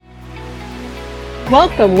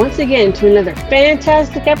Welcome once again to another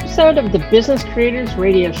fantastic episode of the Business Creators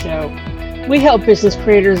Radio Show. We help business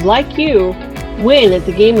creators like you win at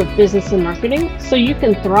the game of business and marketing so you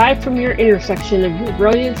can thrive from your intersection of your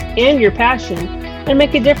brilliance and your passion and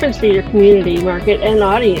make a difference for your community, market, and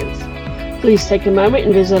audience. Please take a moment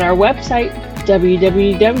and visit our website,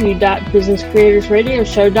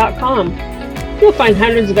 www.businesscreatorsradioshow.com. You'll find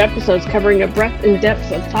hundreds of episodes covering a breadth and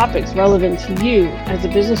depth of topics relevant to you as a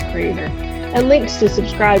business creator, and links to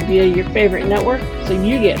subscribe via your favorite network so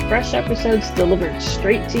you get fresh episodes delivered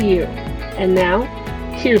straight to you. And now,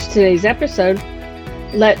 here's today's episode.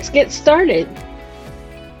 Let's get started.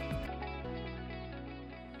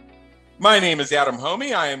 My name is Adam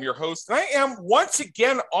Homey. I am your host, and I am once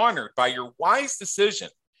again honored by your wise decision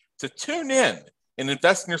to tune in and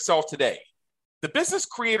invest in yourself today. The Business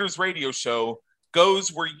Creators Radio Show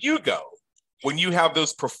goes where you go when you have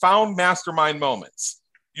those profound mastermind moments.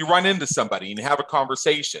 You run into somebody and have a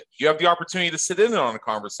conversation. You have the opportunity to sit in on a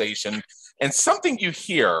conversation, and something you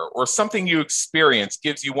hear or something you experience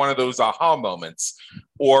gives you one of those aha moments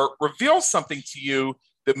or reveals something to you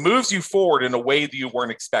that moves you forward in a way that you weren't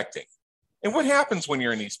expecting. And what happens when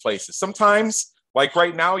you're in these places? Sometimes, like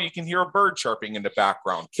right now, you can hear a bird chirping in the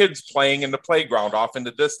background, kids playing in the playground off in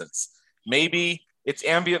the distance. Maybe it's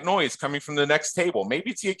ambient noise coming from the next table.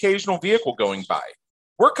 Maybe it's the occasional vehicle going by.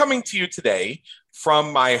 We're coming to you today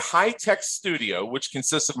from my high-tech studio, which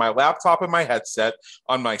consists of my laptop and my headset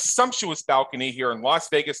on my sumptuous balcony here in Las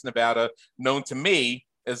Vegas, Nevada, known to me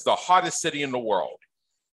as the hottest city in the world.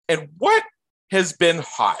 And what has been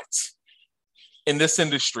hot in this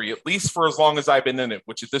industry, at least for as long as I've been in it,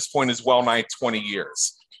 which at this point is well nigh 20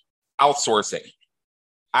 years, outsourcing.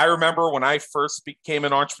 I remember when I first became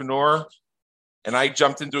an entrepreneur and I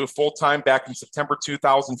jumped into it full-time back in September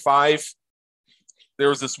 2005, there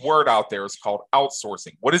was this word out there. It's called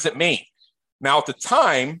outsourcing. What does it mean? Now, at the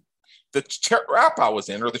time, the trap I was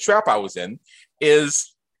in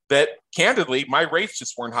is that, candidly, my rates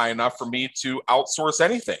just weren't high enough for me to outsource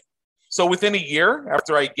anything. So within a year,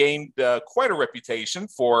 after I gained quite a reputation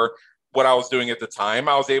for what I was doing at the time,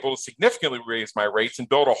 I was able to significantly raise my rates and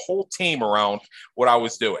build a whole team around what I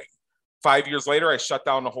was doing. 5 years later, I shut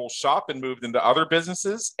down the whole shop and moved into other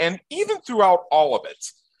businesses. And even throughout all of it,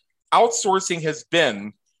 outsourcing has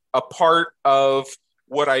been a part of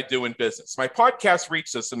what I do in business. My podcast reach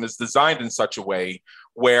system is designed in such a way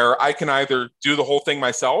where I can either do the whole thing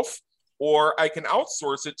myself or I can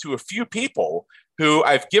outsource it to a few people who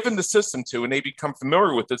I've given the system to and they become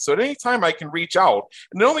familiar with it. So at any time I can reach out,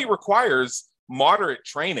 and it only requires moderate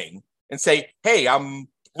training and say, hey, I'm a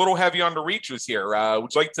little heavy on the reachers here.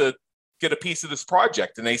 Would you like to get a piece of this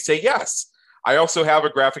project? And they say yes. I also have a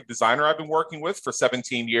graphic designer I've been working with for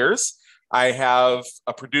 17 years. I have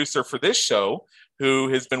a producer for this show who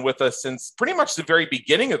has been with us since pretty much the very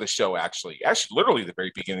beginning of the show, actually literally the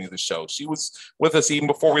very beginning of the show. She was with us even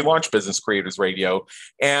before we launched Business Creators Radio.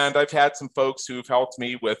 And I've had some folks who've helped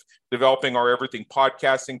me with developing our Everything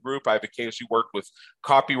podcasting group. I've occasionally worked with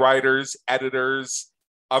copywriters, editors,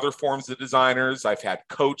 other forms of designers. I've had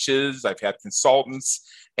coaches, I've had consultants,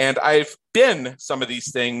 and I've been some of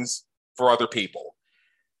these things for other people.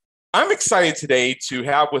 I'm excited today to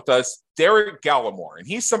have with us Derek Gallimore, and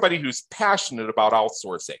he's somebody who's passionate about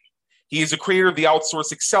outsourcing. He's a creator of the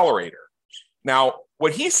Outsource Accelerator. Now,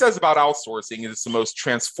 what he says about outsourcing is the most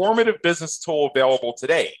transformative business tool available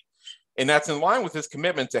today, and that's in line with his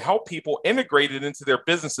commitment to help people integrate it into their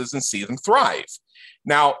businesses and see them thrive.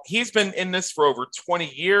 Now, he's been in this for over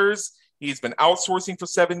 20 years. He's been outsourcing for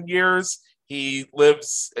 7 years. He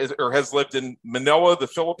has lived in Manila, the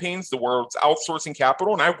Philippines, the world's outsourcing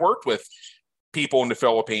capital. And I've worked with people in the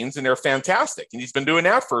Philippines, and they're fantastic. And he's been doing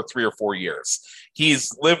that for 3 or 4 years.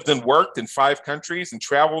 He's lived and worked in 5 countries and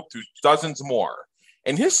traveled to dozens more.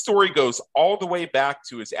 And his story goes all the way back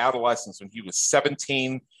to his adolescence when he was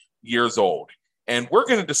 17 years old. And we're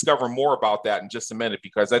going to discover more about that in just a minute,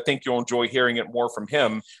 because I think you'll enjoy hearing it more from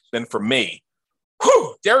him than from me.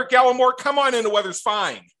 Whew, Derek Gallimore, come on in. The weather's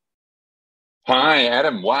fine. Hi,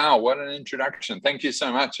 Adam. Wow, what an introduction. Thank you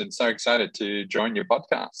so much. And so excited to join your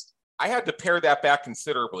podcast. I had to pare that back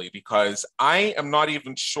considerably because I am not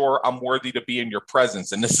even sure I'm worthy to be in your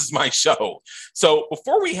presence, and this is my show. So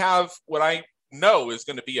before we have what I know is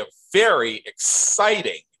going to be a very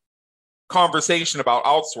exciting conversation about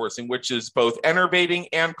outsourcing, which is both enervating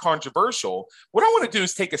and controversial, what I want to do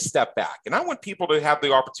is take a step back, and I want people to have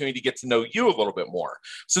the opportunity to get to know you a little bit more.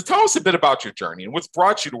 So tell us a bit about your journey and what's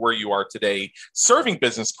brought you to where you are today, serving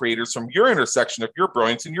business creators from your intersection of your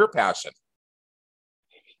brilliance and your passion.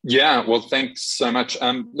 Yeah, well, thanks so much.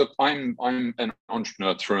 Look, I'm an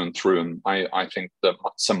entrepreneur through and through, and I think that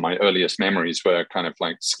some of my earliest memories were kind of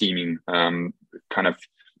like scheming, kind of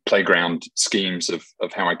playground schemes of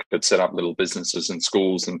how I could set up little businesses in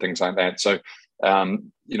schools and things like that. So,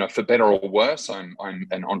 for better or worse, I'm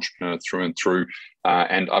an entrepreneur through and through,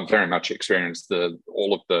 and I've very much experienced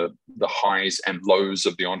all of the highs and lows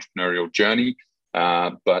of the entrepreneurial journey.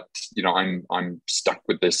 But I'm stuck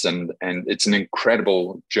with this, and it's an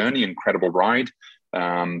incredible journey, incredible ride,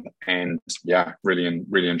 and yeah,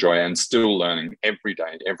 really enjoy it, and still learning every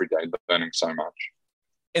day, learning so much.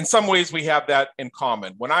 In some ways, we have that in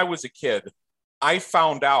common. When I was a kid, I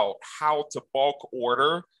found out how to bulk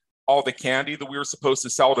order all the candy that we were supposed to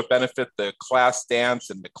sell to benefit the class dance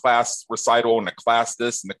and the class recital and the class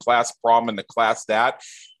this and the class prom and the class that.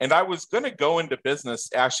 And I was going to go into business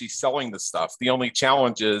actually selling the stuff. The only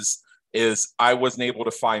challenge is I wasn't able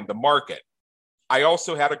to find the market. I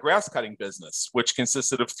also had a grass cutting business, which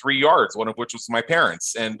consisted of 3 yards, one of which was my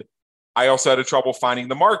parents. And I also had trouble finding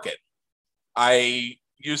the market. I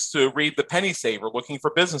used to read the Penny Saver looking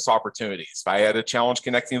for business opportunities. I had a challenge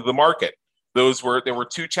connecting to the market. There were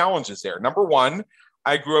 2 challenges there. Number one,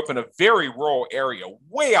 I grew up in a very rural area,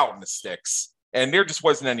 way out in the sticks, and there just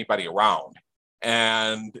wasn't anybody around.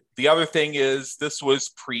 And the other thing is this was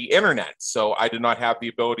pre-internet, so I did not have the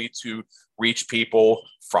ability to reach people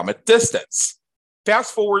from a distance.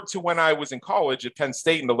 Fast forward to when I was in college at Penn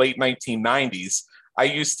State in the late 1990s, I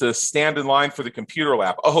used to stand in line for the computer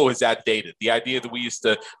lab. Oh, is that dated? The idea that we used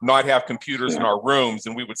to not have computers in our rooms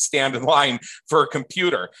and we would stand in line for a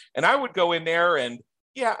computer. And I would go in there and,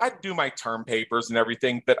 yeah, I'd do my term papers and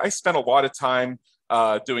everything, but I spent a lot of time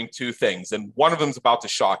doing 2 things. And one of them is about to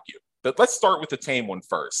shock you. But let's start with the tame one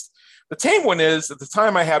first. The tame one is, at the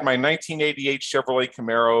time I had my 1988 Chevrolet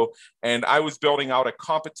Camaro, and I was building out a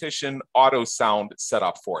competition auto sound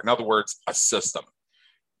setup for it. In other words, a system.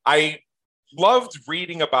 I loved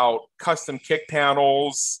reading about custom kick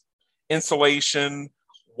panels, insulation,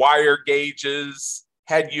 wire gauges,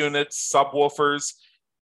 head units, subwoofers.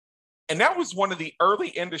 And that was one of the early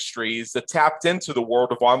industries that tapped into the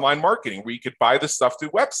world of online marketing, where you could buy the stuff through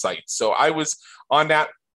websites. So I was on that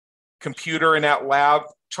computer in that lab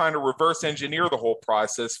trying to reverse engineer the whole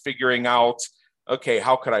process, figuring out, okay,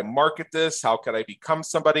 how could I market this? How could I become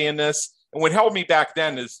somebody in this? And what held me back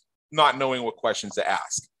then is not knowing what questions to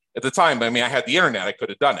ask. At the time, I had the internet, I could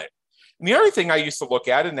have done it. And the other thing I used to look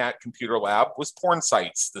at in that computer lab was porn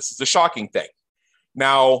sites. This is a shocking thing.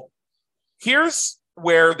 Now, here's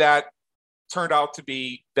where that turned out to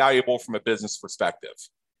be valuable from a business perspective.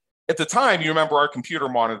 At the time, you remember our computer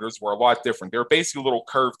monitors were a lot different. They were basically little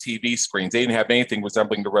curved TV screens. They didn't have anything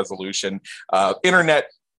resembling the resolution.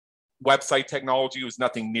 Internet website technology was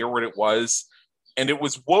nothing near what it was. And it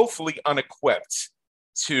was woefully unequipped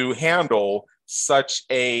to handle such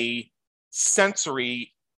a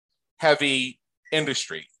sensory heavy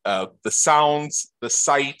industry, the sounds, the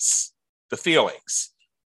sights, the feelings.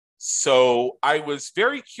 So I was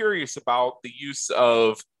very curious about the use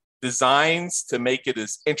of designs to make it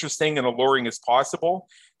as interesting and alluring as possible.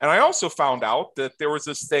 And I also found out that there was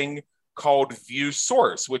this thing called View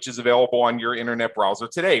Source, which is available on your internet browser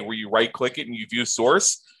today, where you right click it and you view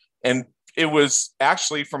source. And it was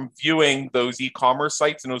actually from viewing those e-commerce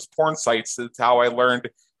sites and those porn sites, that's how I learned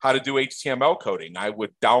how to do HTML coding. I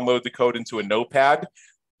would download the code into a notepad,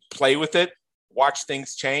 play with it, watch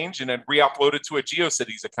things change, and then re-upload it to a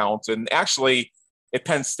GeoCities account. And actually, at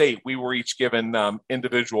Penn State, we were each given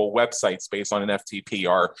individual websites based on an FTP.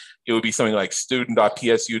 It would be something like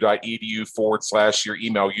student.psu.edu / your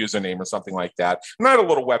email username or something like that. And I had a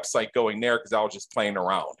little website going there because I was just playing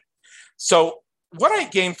around. So what I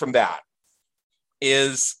gained from that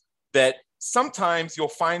is that sometimes you'll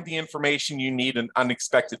find the information you need in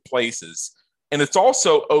unexpected places. And it's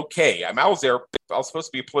also okay. I was supposed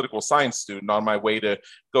to be a political science student on my way to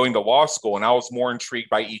going to law school, and I was more intrigued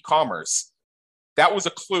by e-commerce. That was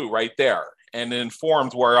a clue right there, and it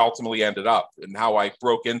informed where I ultimately ended up and how I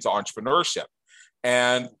broke into entrepreneurship.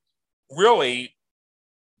 And really,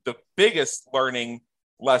 the biggest learning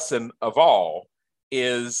lesson of all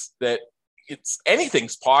is that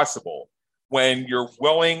anything's possible when you're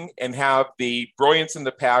willing and have the brilliance and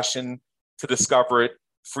the passion to discover it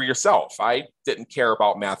for yourself. I didn't care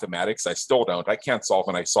about mathematics. I still don't. I can't solve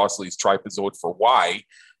an isosceles trapezoid for y.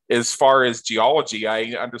 As far as geology,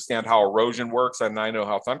 I understand how erosion works, and I know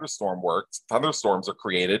how thunderstorms are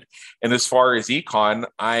created. And as far as econ,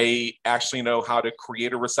 I actually know how to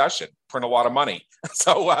create a recession, print a lot of money.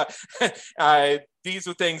 So these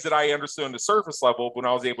are things that I understood on the surface level. When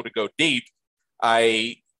I was able to go deep,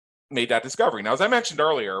 I made that discovery. Now, as I mentioned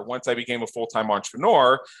earlier, once I became a full-time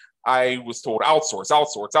entrepreneur, I was told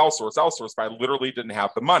outsource, but I literally didn't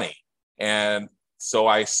have the money. And so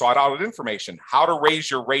I sought out information, how to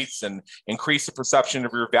raise your rates and increase the perception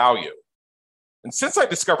of your value. And since I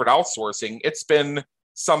discovered outsourcing, it's been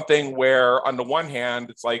something where on the one hand,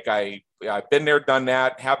 it's like I've been there, done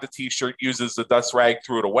that, have the t-shirt, uses the dust rag,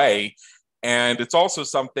 threw it away. And it's also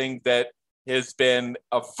something that has been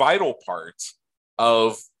a vital part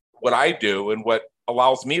of what I do and what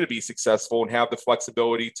allows me to be successful and have the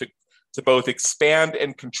flexibility to both expand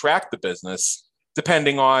and contract the business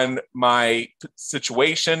depending on my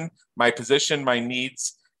situation, my position, my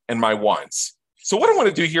needs, and my wants. So what I want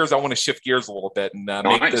to do here is I want to shift gears a little bit and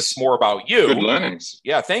make this more about you. Good learnings.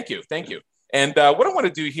 Yeah, thank you. And what I want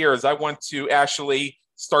to do here is I want to actually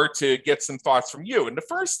start to get some thoughts from you. And the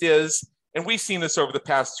first is, and we've seen this over the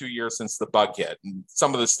past 2 years since the bug hit, and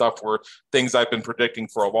some of the stuff were things I've been predicting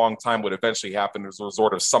for a long time would eventually happen as a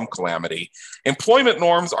result of some calamity. Employment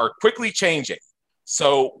norms are quickly changing.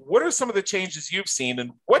 So what are some of the changes you've seen,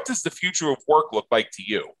 and what does the future of work look like to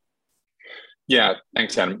you? Yeah,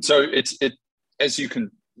 thanks, Adam. So it as you can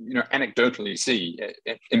anecdotally see,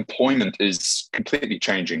 employment is completely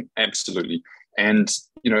changing, absolutely. And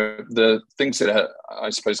the things that are, I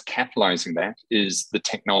suppose, catalyzing that is the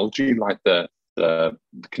technology, like the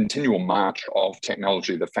continual march of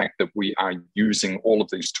technology, the fact that we are using all of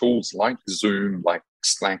these tools like Zoom, like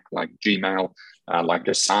Slack, like Gmail, like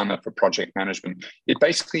Asana for project management. It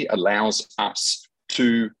basically allows us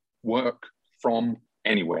to work from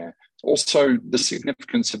anywhere. Also, the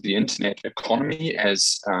significance of the internet economy,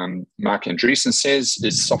 as Marc Andreessen says,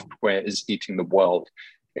 is software is eating the world.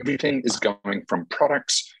 Everything is going from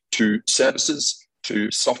products to services to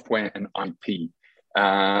software and IP.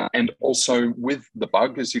 And also with the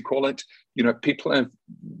bug, as you call it, people have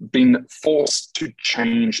been forced to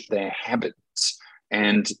change their habits.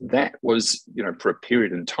 And that was, for a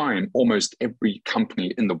period in time, almost every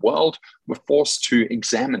company in the world were forced to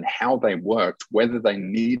examine how they worked, whether they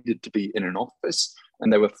needed to be in an office,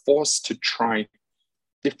 and they were forced to try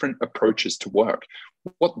different approaches to work.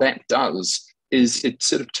 What that does is it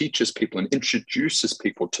sort of teaches people and introduces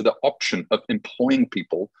people to the option of employing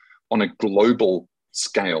people on a global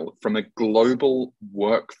scale, from a global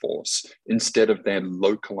workforce, instead of their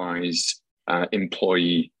localized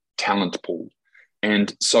employee talent pool.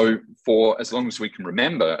 And so for as long as we can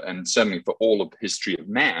remember, and certainly for all of the history of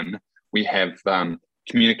man, we have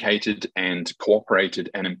communicated and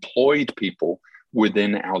cooperated and employed people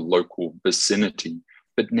within our local vicinity.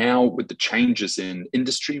 But now with the changes in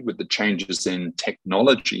industry, with the changes in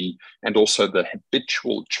technology, and also the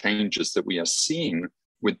habitual changes that we are seeing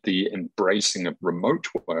with the embracing of remote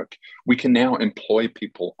work, we can now employ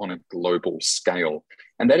people on a global scale.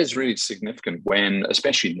 And that is really significant when,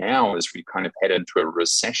 especially now, as we kind of head into a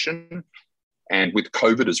recession, and with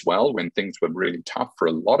COVID as well, when things were really tough for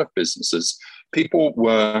a lot of businesses, people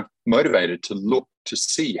were motivated to look to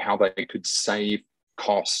see how they could save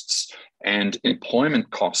costs. And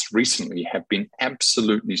employment costs recently have been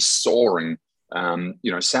absolutely soaring.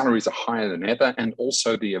 Salaries are higher than ever, and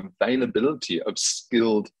also the availability of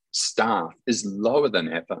skilled staff is lower than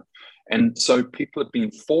ever. And so people have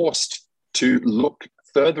been forced to look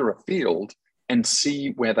further afield and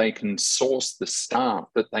see where they can source the staff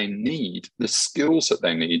that they need, the skills that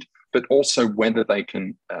they need, but also whether they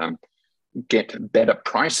can get better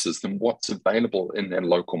prices than what's available in their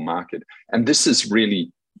local market. And this is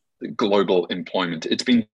really global employment. It's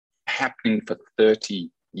been happening for 30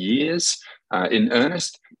 years in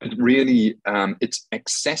earnest, but really it's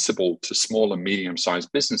accessible to small and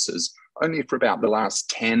medium-sized businesses only for about the last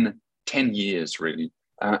 10 years, really.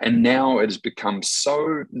 And now it has become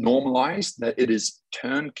so normalized that it is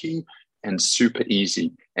turnkey and super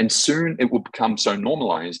easy. And soon it will become so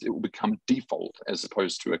normalized, it will become default as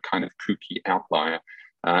opposed to a kind of kooky outlier.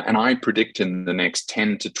 And I predict in the next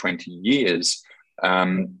 10 to 20 years,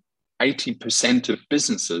 80% of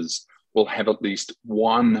businesses will have at least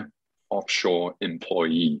one offshore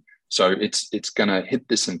employee. So it's going to hit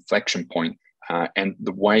this inflection point, and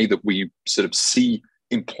the way that we sort of see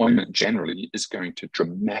employment generally is going to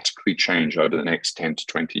dramatically change over the next 10 to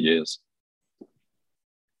 20 years.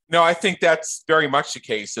 No, I think that's very much the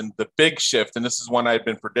case. And the big shift, and this is one I've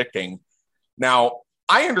been predicting. Now,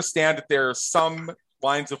 I understand that there are some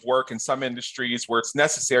lines of work in some industries where it's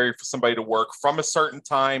necessary for somebody to work from a certain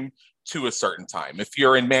time to a certain time. If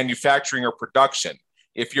you're in manufacturing or production,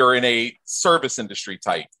 if you're in a service industry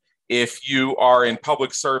type, if you are in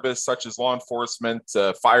public service, such as law enforcement,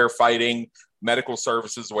 firefighting, medical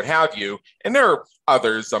services, what have you. And there are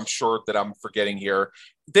others, I'm sure, that I'm forgetting here.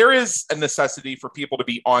 There is a necessity for people to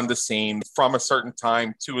be on the scene from a certain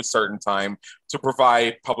time to a certain time to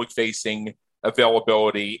provide public-facing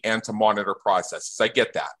availability and to monitor processes. I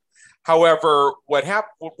get that. However, what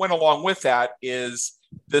went along with that is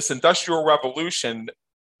this industrial revolution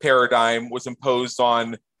paradigm was imposed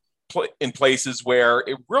on in places where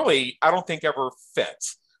it really, I don't think, ever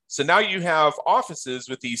fits. So now you have offices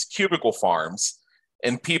with these cubicle farms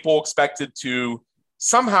and people expected to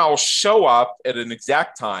somehow show up at an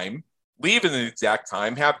exact time, leave at an exact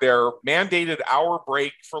time, have their mandated hour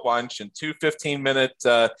break for lunch and 2 15-minute,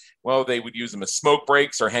 they would use them as smoke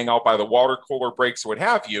breaks or hang out by the water cooler breaks or what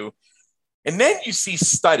have you. And then you see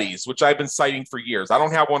studies, which I've been citing for years. I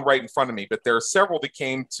don't have one right in front of me, but there are several that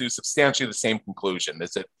came to substantially the same conclusion,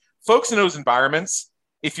 is that folks in those environments,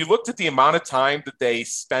 if you looked at the amount of time that they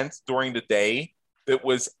spent during the day that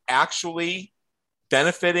was actually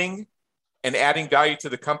benefiting and adding value to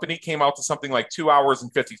the company, came out to something like 2 hours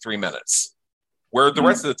and 53 minutes. Where'd the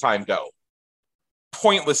rest of the time go?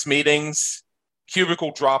 Pointless meetings,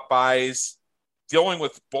 cubicle drop-bys, dealing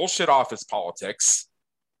with bullshit office politics.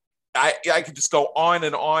 I could just go on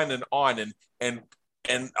and on and on. And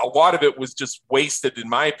a lot of it was just wasted, in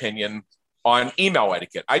my opinion, on email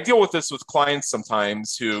etiquette. I deal with this with clients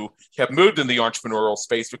sometimes who have moved in the entrepreneurial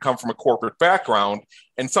space, but come from a corporate background,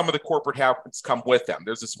 and some of the corporate habits come with them.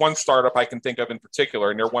 There's this one startup I can think of in particular,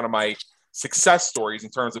 and they're one of my success stories in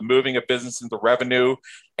terms of moving a business into revenue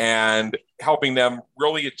and helping them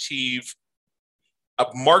really achieve a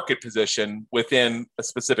market position within a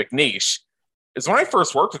specific niche. Is when I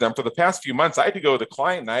first worked with them for the past few months, I had to go to the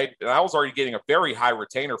client and I was already getting a very high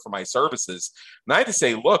retainer for my services. And I had to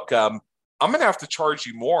say, look, I'm going to have to charge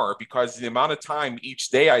you more because the amount of time each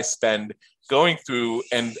day I spend going through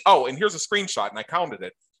and here's a screenshot and I counted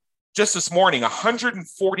it. Just this morning,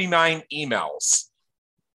 149 emails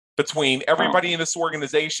between everybody in this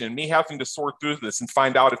organization, me having to sort through this and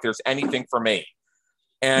find out if there's anything for me.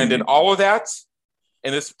 And in all of that,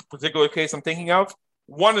 in this particular case I'm thinking of,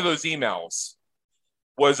 one of those emails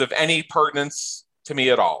was of any pertinence to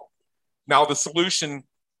me at all. Now, the solution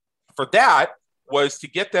for that was to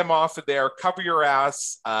get them off of their cover your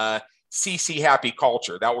ass, CC happy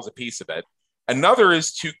culture. That was a piece of it. Another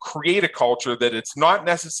is to create a culture that it's not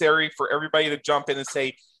necessary for everybody to jump in and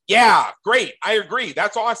say, yeah, great, I agree,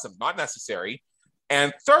 that's awesome, not necessary.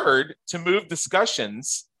 And third, to move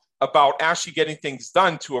discussions about actually getting things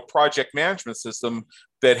done to a project management system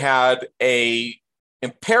that had a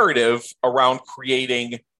imperative around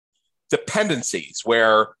creating dependencies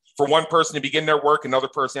where for one person to begin their work, another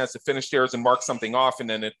person has to finish theirs and mark something off, and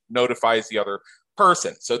then it notifies the other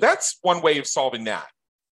person. So that's one way of solving that.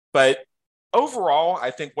 But overall, I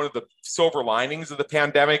think one of the silver linings of the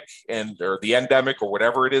pandemic or the endemic or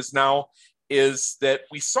whatever it is now is that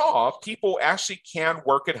we saw people actually can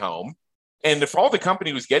work at home. And if all the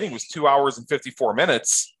company was getting was 2 hours and 54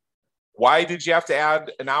 minutes, why did you have to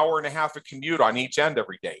add an hour and a half of commute on each end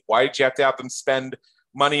every day? Why did you have to have them spend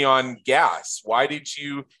money on gas? Why did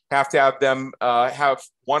you have to have them have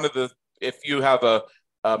one of the, if you have a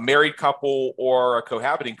married couple or a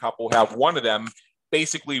cohabiting couple, have one of them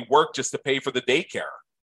basically work just to pay for the daycare?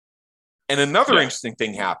 And another interesting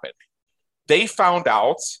thing happened. They found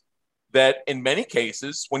out that in many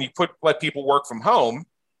cases, when you let people work from home,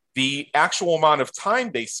 the actual amount of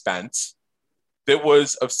time they spent that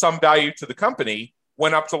was of some value to the company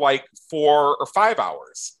went up to like 4 or 5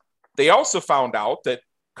 hours. They also found out that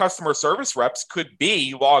customer service reps could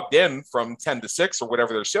be logged in from 10 to 6 or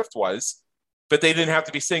whatever their shift was, but they didn't have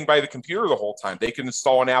to be sitting by the computer the whole time. They can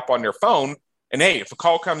install an app on their phone, and hey, if a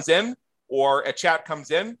call comes in or a chat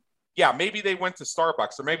comes in, yeah, maybe they went to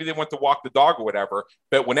Starbucks or maybe they went to walk the dog or whatever,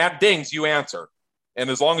 but when that dings, you answer. And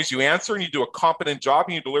as long as you answer and you do a competent job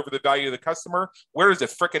and you deliver the value to the customer, where does it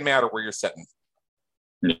frickin' matter where you're sitting?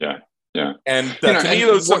 Yeah. And to me,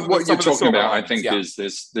 those what you're talking about, I think, is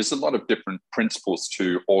there's a lot of different principles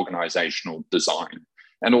to organizational design,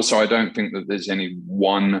 and also I don't think that there's any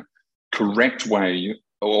one correct way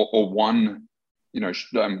or one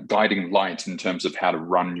guiding light in terms of how to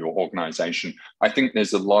run your organization. I think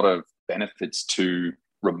there's a lot of benefits to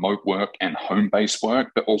remote work and home-based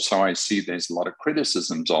work, but also I see there's a lot of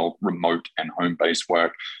criticisms of remote and home-based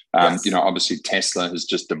work. Obviously Tesla has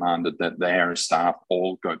just demanded that their staff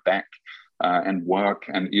all go back and work,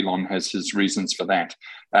 and Elon has his reasons for that.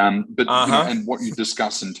 And what you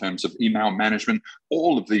discuss in terms of email management,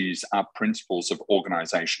 all of these are principles of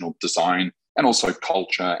organizational design and also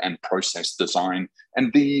culture and process design.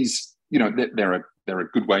 And these, there are there are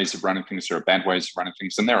good ways of running things, there are bad ways of running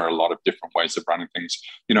things, and there are a lot of different ways of running things,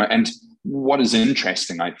 and what is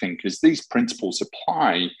interesting, I think, is these principles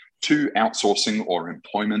apply to outsourcing or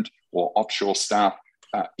employment or offshore staff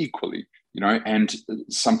equally. And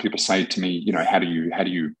some people say to me, how do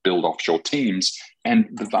you build offshore teams? And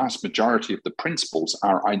the vast majority of the principles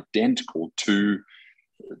are identical to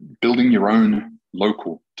building your own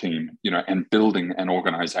local team, and building an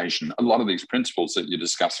organization. A lot of these principles that you're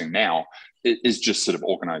discussing now is just sort of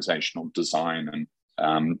organizational design.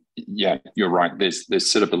 And you're right.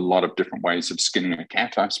 There's sort of a lot of different ways of skinning a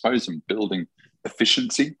cat, I suppose, and building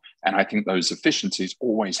efficiency. And I think those efficiencies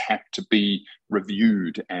always have to be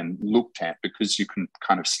reviewed and looked at, because you can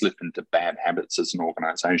kind of slip into bad habits as an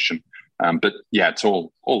organization. But it's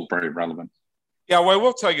all very relevant. Yeah, well, I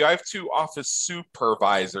will tell you, I have 2 office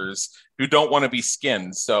supervisors who don't want to be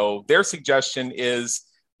skinned. So their suggestion is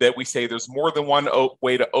that we say there's more than one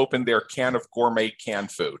way to open their can of gourmet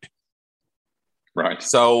canned food. Right.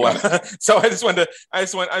 So, so I just wanted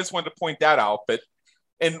to point that out.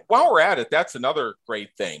 And while we're at it, that's another great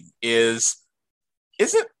thing is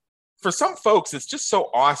it for some folks, it's just so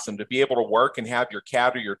awesome to be able to work and have your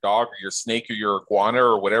cat or your dog or your snake or your iguana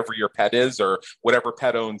or whatever your pet is or whatever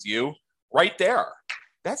pet owns you right there.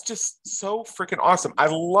 That's just so freaking awesome. I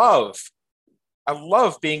love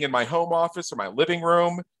being in my home office or my living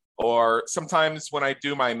room, or sometimes when I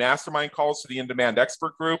do my mastermind calls to the in-demand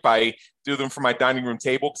expert group, I do them from my dining room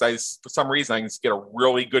table because for some reason I can just get a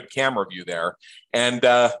really good camera view there. And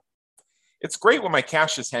it's great when my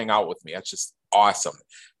cats just hang out with me. That's just awesome.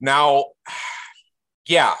 Now,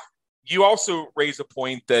 yeah, you also raise a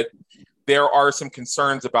point that there are some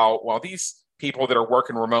concerns about, well, these people that are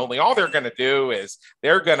working remotely, all they're going to do is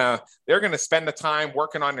they're going to spend the time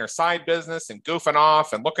working on their side business and goofing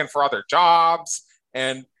off and looking for other jobs.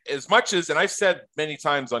 And as much as, and I've said many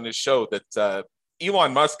times on this show that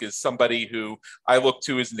Elon Musk is somebody who I look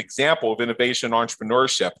to as an example of innovation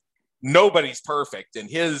entrepreneurship. Nobody's perfect. And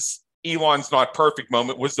his Elon's not perfect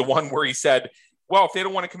moment was the one where he said, well, if they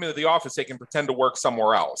don't want to come into the office, they can pretend to work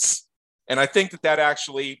somewhere else. And I think that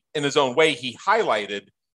actually, in his own way, he highlighted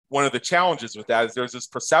one of the challenges with that is there's this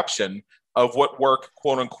perception of what work,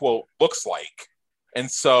 quote unquote, looks like.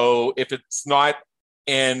 And so if it's not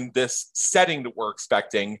in this setting that we're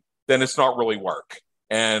expecting, then it's not really work.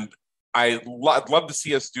 And I'd love to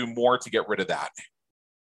see us do more to get rid of that.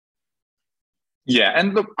 Yeah,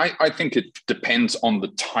 and look, I think it depends on the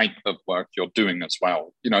type of work you're doing as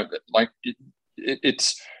well.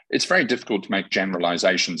 It's very difficult to make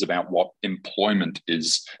generalizations about what employment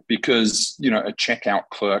is because, a checkout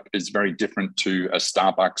clerk is very different to a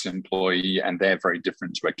Starbucks employee, and they're very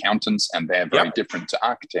different to accountants, and they're very different to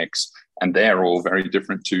architects, and they're all very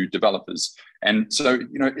different to developers. And so,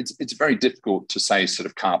 it's very difficult to say sort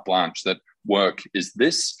of carte blanche that work is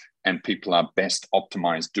this and people are best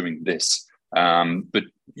optimized doing this. But,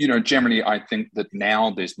 generally, I think that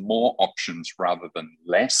now there's more options rather than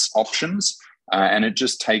less options. And it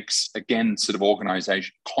just takes, again, sort of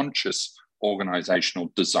conscious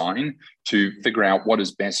organizational design to figure out what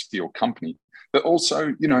is best for your company. But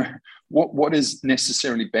also, what is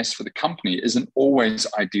necessarily best for the company isn't always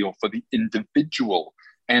ideal for the individual.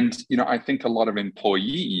 And, I think a lot of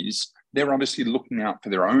employees, they're obviously looking out for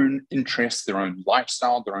their own interests, their own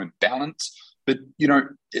lifestyle, their own balance. But,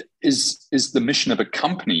 is the mission of a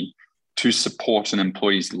company to support an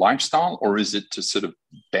employee's lifestyle, or is it to sort of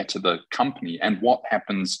better the company? And what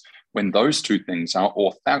happens when those two things are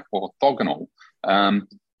orthogonal?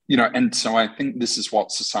 And so I think this is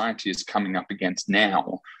what society is coming up against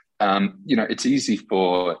now. It's easy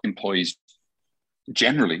for employees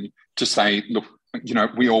generally to say, look,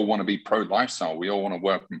 we all want to be pro-lifestyle. We all want to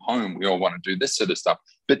work from home. We all want to do this sort of stuff.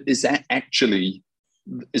 But is that actually,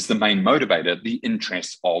 is the main motivator the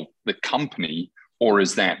interest of the company, or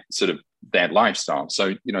is that sort of their lifestyle?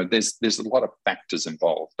 So, there's a lot of factors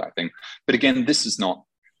involved, I think. But again, this is not,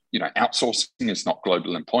 outsourcing is not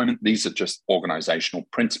global employment. These are just organizational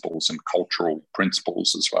principles and cultural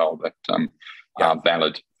principles as well that are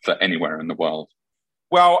valid for anywhere in the world.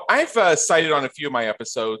 Well, I've cited on a few of my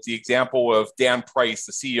episodes the example of Dan Price,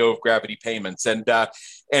 the CEO of Gravity Payments, and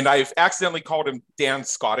I've accidentally called him Dan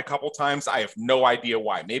Scott a couple times. I have no idea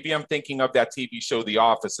why. Maybe I'm thinking of that TV show The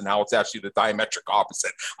Office and how it's actually the diametric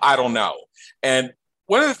opposite. I don't know. And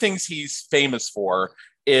one of the things he's famous for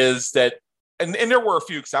is that, and there were a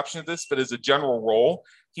few exceptions to this, but as a general rule,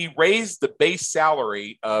 he raised the base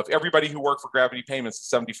salary of everybody who worked for Gravity Payments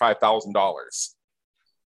to $75,000.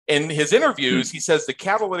 In his interviews, he says the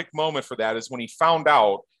catalytic moment for that is when he found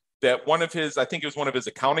out that I think it was one of his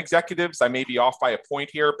account executives, I may be off by a point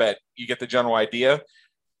here, but you get the general idea.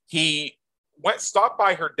 He stopped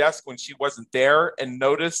by her desk when she wasn't there and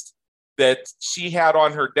noticed that she had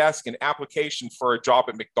on her desk an application for a job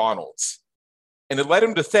at McDonald's. And it led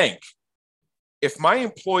him to think, if my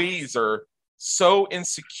employees are so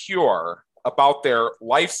insecure about their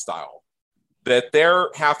lifestyle that they're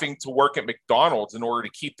having to work at McDonald's in order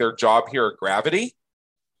to keep their job here at Gravity,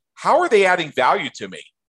 how are they adding value to me?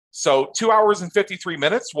 So 2 hours and 53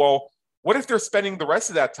 minutes. Well, what if they're spending the rest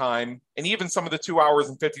of that time, and even some of the 2 hours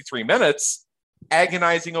and 53 minutes,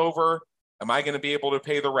 agonizing over, am I going to be able to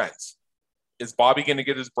pay the rent? Is Bobby going to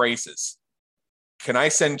get his braces? Can I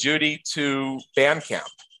send Judy to band camp?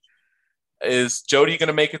 Is Jody going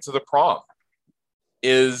to make it to the prom?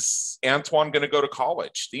 Is Antoine going to go to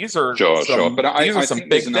college? These are sure. But I think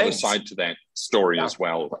there's another things. side to that story as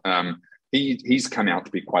well. He's come out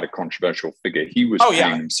to be quite a controversial figure. He was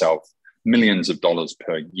paying himself millions of dollars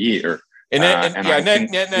per year. And I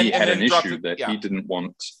think he had an issue that he didn't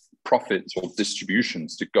want profits or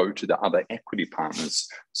distributions to go to the other equity partners.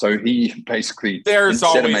 So he basically,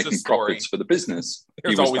 instead of making profits for the business,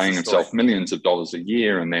 he was paying himself millions of dollars a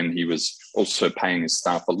year. And then he was also paying his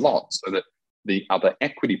staff a lot so that the other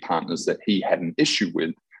equity partners that he had an issue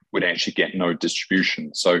with would actually get no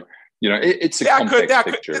distribution. So, it's a complex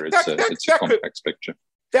picture. It's a complex picture.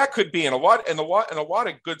 That could be, and a lot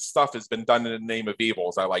of good stuff has been done in the name of evil,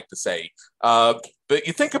 as I like to say. But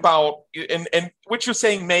you think about, and what you're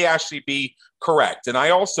saying may actually be correct. And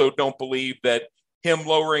I also don't believe that him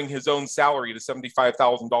lowering his own salary to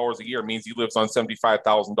 $75,000 a year means he lives on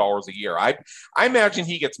 $75,000 a year. I imagine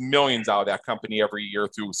he gets millions out of that company every year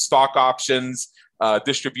through stock options,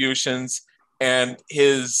 distributions, and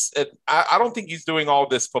I don't think he's doing all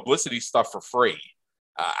this publicity stuff for free.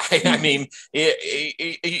 I mean,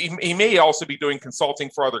 he may also be doing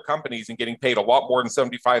consulting for other companies and getting paid a lot more than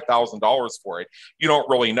 $75,000 for it. You don't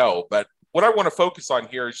really know. But what I want to focus on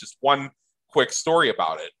here is just one quick story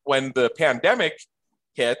about it. When the pandemic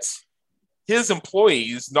hit, his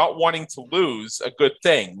employees, not wanting to lose a good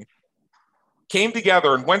thing, came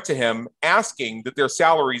together and went to him asking that their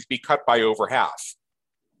salaries be cut by over half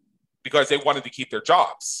because they wanted to keep their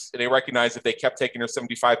jobs. And they recognized if they kept taking their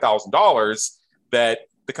 $75,000, that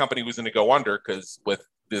the company was going to go under, because with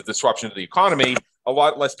the disruption of the economy, a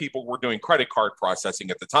lot less people were doing credit card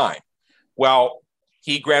processing at the time. Well,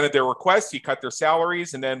 he granted their request, he cut their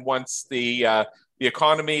salaries, and then once the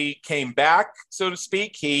economy came back, so to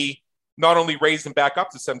speak, he not only raised them back up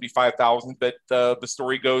to $75,000, but the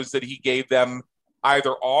story goes that he gave them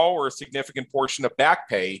either all or a significant portion of back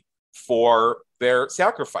pay for their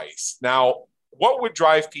sacrifice. Now, what would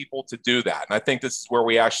drive people to do that? And I think this is where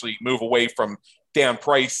we actually move away from Dan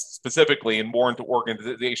Price specifically and more into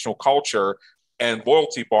organizational culture and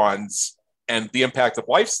loyalty bonds and the impact of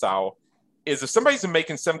lifestyle, is if somebody's been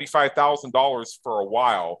making $75,000 for a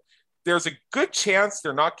while, there's a good chance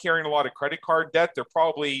they're not carrying a lot of credit card debt. They're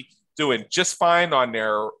probably doing just fine on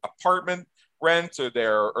their apartment rent or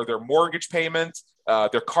their mortgage payment.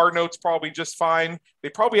 Their car notes probably just fine. They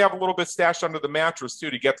probably have a little bit stashed under the mattress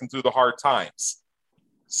too to get them through the hard times.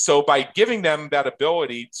 So by giving them that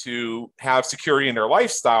ability to have security in their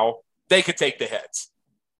lifestyle, they could take the hits.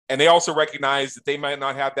 And they also recognize that they might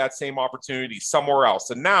not have that same opportunity somewhere else.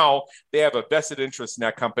 And now they have a vested interest in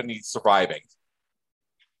that company surviving.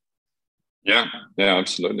 Yeah,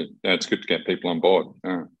 absolutely. Yeah, it's good to get people on board.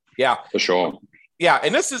 Yeah, for sure. Yeah,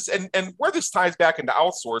 and this is and where this ties back into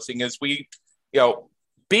outsourcing is we,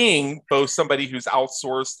 being both somebody who's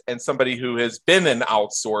outsourced and somebody who has been an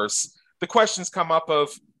outsource, the questions come up of,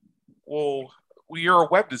 well, you're a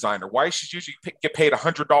web designer. Why should you get paid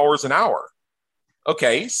 $100 an hour?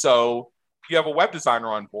 Okay, so you have a web designer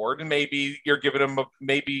on board, and maybe you're giving them,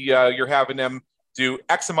 you're having them do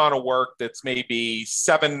X amount of work that's maybe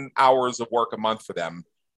 7 hours of work a month for them,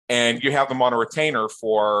 and you have them on a retainer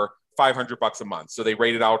for $500 a month. So they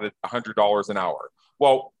rate it out at $100 an hour.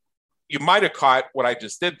 Well, you might have caught what I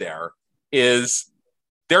just did there is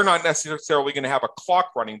they're not necessarily going to have a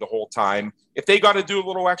clock running the whole time. If they got to do a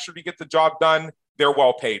little extra to get the job done, they're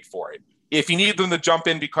well paid for it. If you need them to jump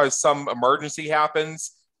in because some emergency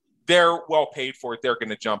happens, they're well paid for it. They're going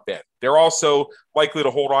to jump in. They're also likely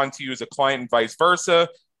to hold on to you as a client and vice versa,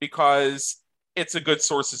 because it's a good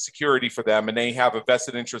source of security for them. And they have a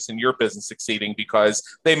vested interest in your business succeeding because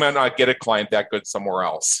they might not get a client that good somewhere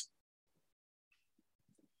else.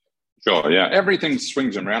 Sure. Yeah. Everything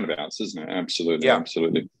swings and roundabouts, isn't it? Absolutely. Yeah.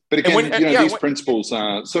 Absolutely. But again, these principles.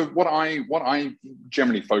 So what I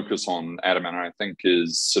generally focus on, Adam, and I think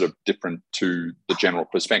is sort of different to the general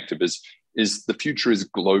perspective, is the future is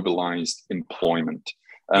globalized employment.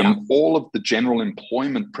 All of the general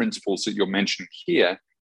employment principles that you're mentioning here,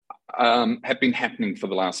 have been happening for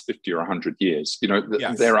the last 50 or 100 years.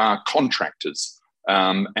 Yes. There are contractors.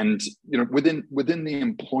 And within the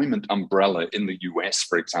employment umbrella in the US,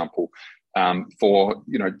 for example, for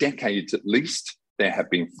decades at least, there have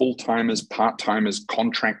been full-timers, part-timers,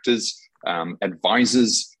 contractors,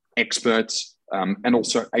 advisors, experts, and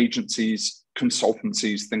also agencies,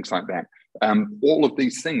 consultancies, things like that. All of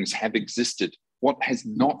these things have existed. What has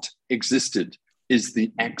not existed is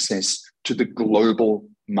the access to the global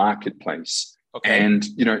marketplace. Okay. And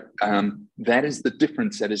that is the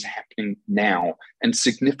difference that is happening now. And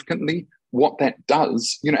significantly, what that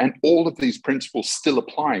does, and all of these principles still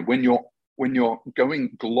apply when you're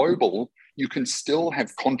going global. You can still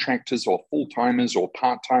have contractors or full-timers or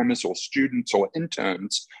part-timers or students or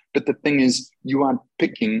interns. But the thing is, you are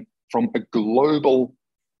picking from a global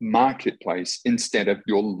marketplace instead of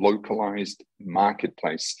your localized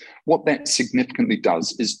marketplace. What that significantly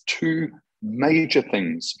does is two major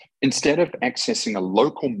things. Instead of accessing a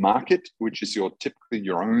local market, which is typically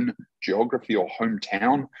your own geography or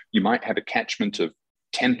hometown, you might have a catchment of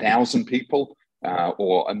 10,000 people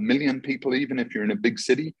or 1 million people, even if you're in a big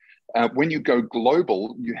city. When you go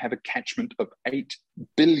global, you have a catchment of 8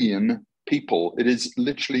 billion people. It is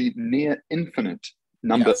literally near infinite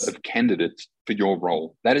number of candidates for your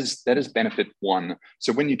role. That is benefit one.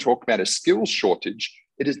 So when you talk about a skills shortage,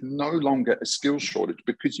 it is no longer a skills shortage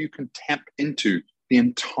because you can tap into the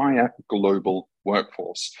entire global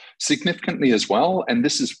workforce. Significantly as well, and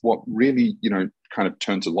this is what really, kind of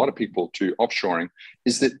turns a lot of people to offshoring,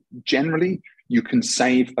 is that generally you can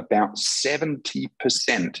save about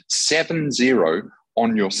 70%, 70,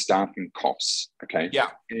 on your staffing costs, okay?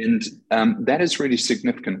 Yeah. And that is really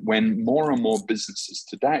significant when more and more businesses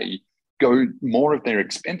today more of their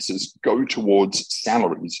expenses go towards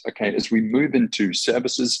salaries, okay? As we move into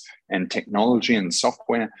services and technology and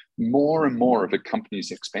software, more and more of a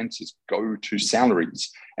company's expenses go to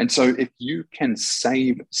salaries. And so if you can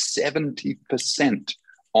save 70%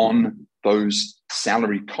 on those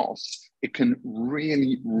salary costs, it can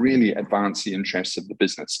really, really advance the interests of the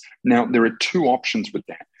business. Now, there are two options with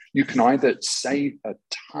that. You can either save a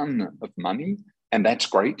ton of money, and that's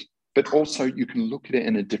great, but also you can look at it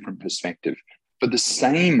in a different perspective. For the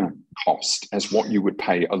same cost as what you would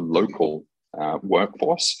pay a local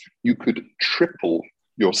workforce, you could triple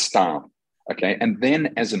your staff, okay? And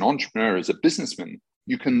then as an entrepreneur, as a businessman,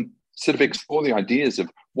 you can sort of explore the ideas of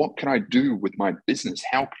what can I do with my business?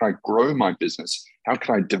 How can I grow my business? How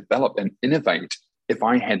can I develop and innovate if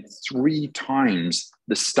I had 3 times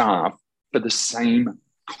the staff for the same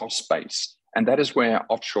cost base? And that is where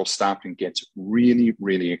offshore staffing gets really,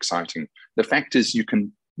 really exciting. The fact is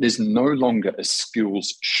there's no longer a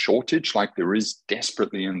skills shortage like there is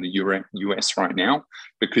desperately in the US right now,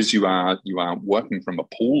 because you are working from a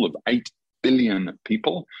pool of 8 billion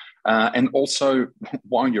people. And also,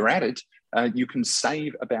 while you're at it, you can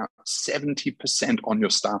save about 70% on your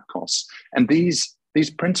staff costs. And these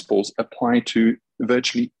principles apply to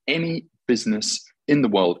virtually any business in the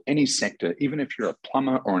world, any sector, even if you're a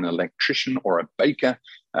plumber or an electrician or a baker,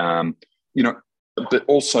 but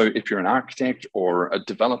also if you're an architect or a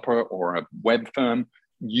developer or a web firm,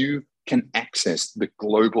 you can access the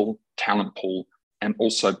global talent pool and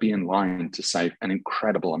also be in line to save an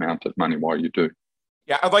incredible amount of money while you do.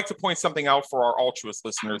 Yeah, I'd like to point something out for our Altruist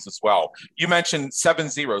listeners as well. You mentioned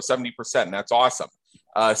 70%, and that's awesome.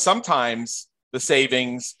 Sometimes the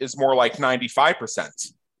savings is more like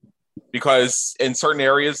 95%, because in certain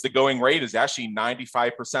areas, the going rate is actually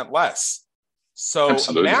 95% less. So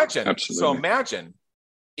imagine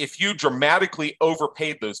if you dramatically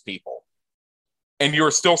overpaid those people and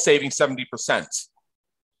you're still saving 70%.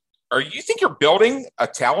 You think you're building a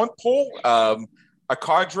talent pool, a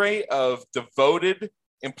cadre of devoted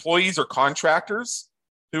employees or contractors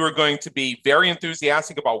who are going to be very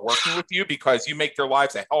enthusiastic about working with you because you make their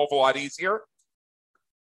lives a hell of a lot easier?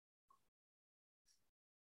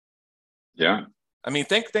 Yeah. I mean,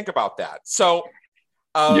 think about that. So,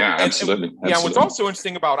 absolutely. Yeah, what's also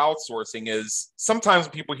interesting about outsourcing is sometimes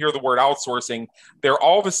when people hear the word outsourcing, they're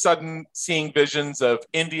all of a sudden seeing visions of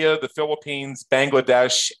India, the Philippines,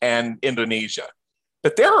 Bangladesh, and Indonesia.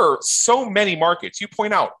 But there are so many markets. You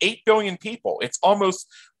point out 8 billion people. It's almost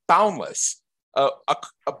boundless. A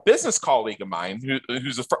business colleague of mine,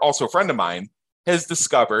 who's also a friend of mine, has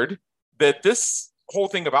discovered that this whole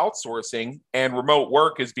thing of outsourcing and remote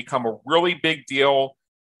work has become a really big deal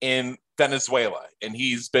in Venezuela. And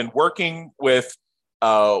he's been working with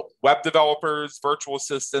web developers, virtual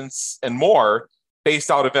assistants, and more based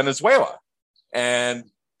out of Venezuela. And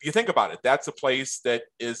you think about it, that's a place that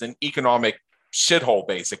is an economic shithole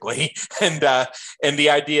basically. And the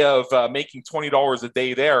idea of making $20 a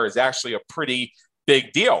day there is actually a pretty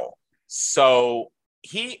big deal. So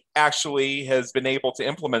he actually has been able to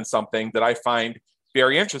implement something that I find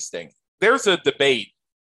very interesting. There's a debate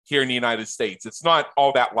here in the United States. It's not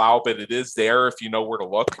all that loud, but it is there if you know where to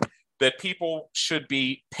look, that people should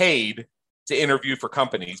be paid to interview for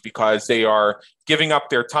companies because they are giving up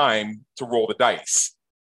their time to roll the dice.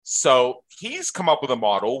 So he's come up with a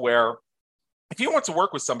model where if he wants to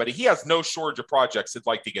work with somebody, he has no shortage of projects he'd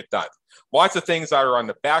like to get done. Lots of things that are on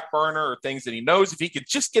the back burner or things that he knows if he could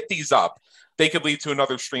just get these up, they could lead to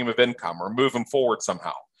another stream of income or move him forward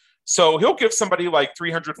somehow. So he'll give somebody like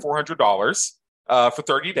 $300, $400 for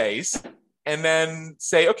 30 days and then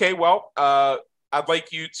say, okay, well, I'd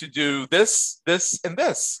like you to do this, this, and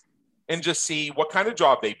this, and just see what kind of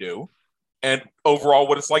job they do and overall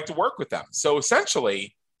what it's like to work with them. So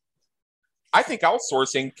essentially, I think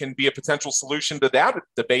outsourcing can be a potential solution to that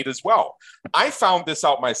debate as well. I found this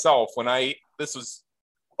out myself this was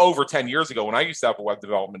over 10 years ago when I used to have a web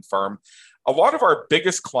development firm. A lot of our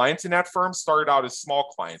biggest clients in that firm started out as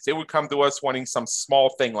small clients. They would come to us wanting some small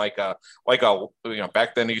thing like a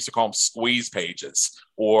back then they used to call them squeeze pages,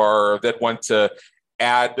 or that want to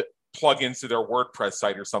add plugins to their WordPress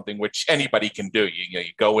site or something, which anybody can do. You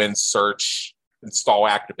go in, search, install,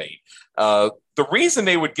 activate. The reason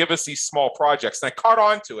they would give us these small projects, and I caught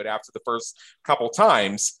on to it after the first couple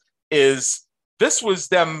times, is this was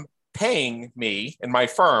them paying me and my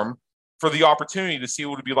firm for the opportunity to see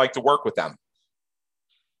what it would be like to work with them.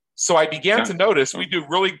 So I began to notice we do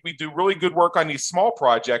really good work on these small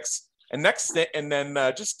projects, and then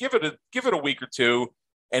just give it a week or two.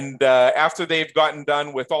 And after they've gotten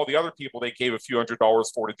done with all the other people they gave a few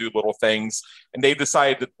 $100s for to do little things, and they've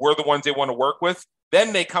decided that we're the ones they want to work with,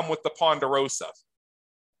 then they come with the Ponderosa.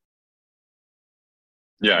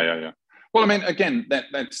 Yeah. Well, I mean, again,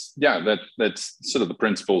 that's sort of the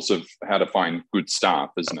principles of how to find good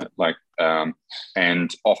staff, isn't it? Like,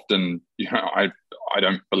 and often, I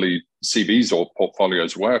don't believe CVs or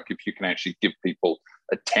portfolios work if you can actually give people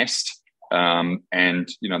a test. And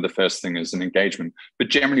the first thing is an engagement. But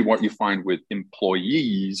generally, what you find with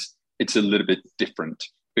employees, it's a little bit different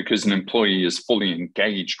because an employee is fully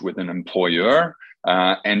engaged with an employer,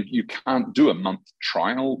 and you can't do a month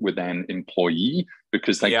trial with an employee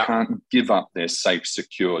because they can't give up their safe,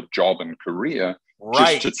 secure job and career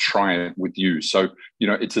just to try it with you. So,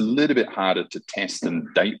 it's a little bit harder to test and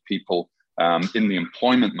date people in the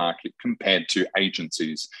employment market compared to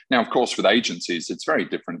agencies. Now, of course, with agencies, it's very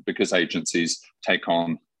different because agencies take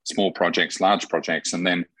on small projects, large projects, and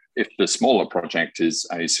then if the smaller project is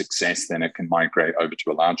a success, then it can migrate over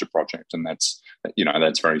to a larger project, and that's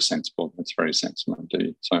very sensible. That's very sensible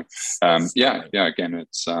indeed. So, again,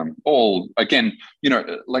 it's all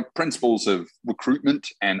like principles of recruitment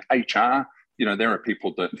and HR. There are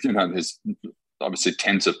people that there's obviously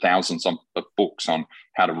tens of thousands of books on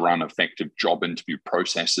how to run effective job interview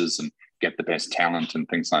processes and get the best talent and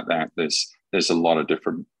things like that. There's a lot of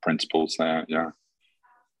different principles there. Yeah,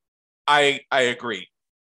 I agree.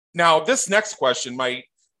 Now, this next question might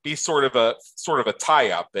be sort of a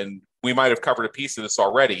tie-up, and we might have covered a piece of this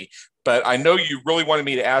already, but I know you really wanted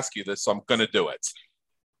me to ask you this, so I'm going to do it.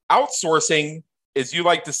 Outsourcing, as you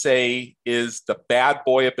like to say, is the bad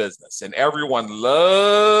boy of business, and everyone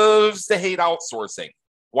loves to hate outsourcing.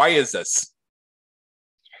 Why is this?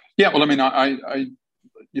 Yeah, well, I mean, I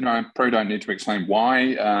probably don't need to explain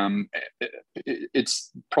why.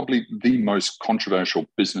 It's probably the most controversial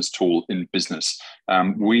business tool in business.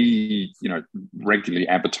 We, regularly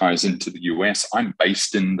advertise into the US. I'm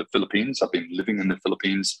based in the Philippines. I've been living in the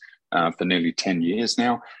Philippines for nearly 10 years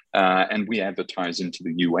now, and we advertise into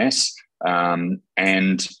the US.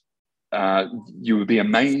 And you would be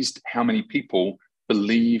amazed how many people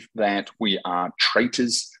believe that we are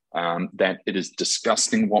traitors, that it is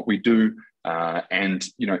disgusting what we do. And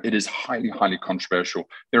it is highly, highly controversial.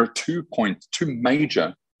 There are 2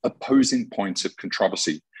 major opposing points of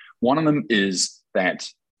controversy. One of them is that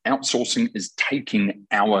outsourcing is taking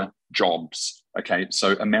our jobs. Okay,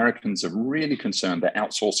 so Americans are really concerned that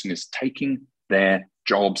outsourcing is taking their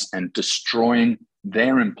jobs and destroying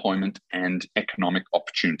their employment and economic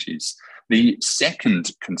opportunities. The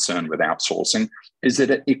second concern with outsourcing is that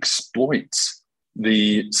it exploits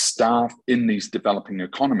the staff in these developing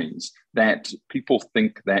economies, that people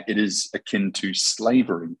think that it is akin to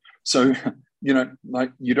slavery. So,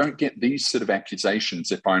 like you don't get these sort of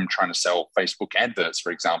accusations if I'm trying to sell Facebook adverts,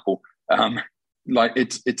 for example. Like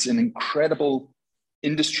it's an incredible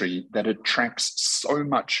industry that attracts so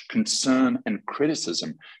much concern and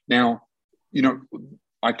criticism. Now,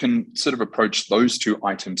 I can sort of approach those two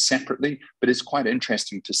items separately, but it's quite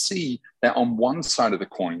interesting to see that on one side of the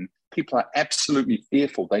coin, people are absolutely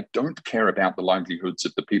fearful. They don't care about the livelihoods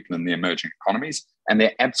of the people in the emerging economies, and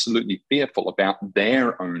they're absolutely fearful about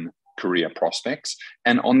their own career prospects.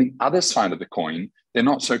 And on the other side of the coin, they're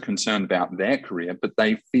not so concerned about their career, but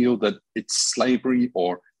they feel that it's slavery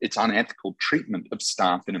or it's unethical treatment of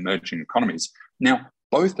staff in emerging economies. Now,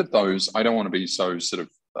 both of those, I don't want to be so sort of,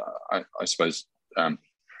 I suppose,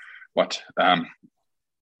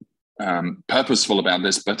 purposeful about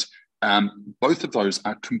this, but both of those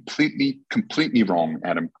are completely wrong,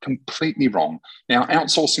 Adam, completely wrong. Now,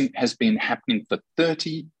 outsourcing has been happening for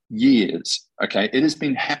 30 years, okay? It has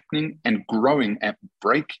been happening and growing at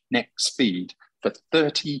breakneck speed for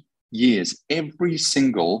 30 years. Every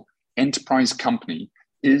single enterprise company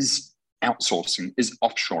is outsourcing, is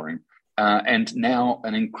offshoring. And now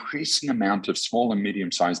an increasing amount of small and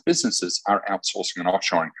medium-sized businesses are outsourcing and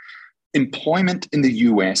offshoring. Employment in the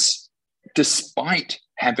US, despite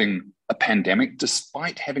having a pandemic,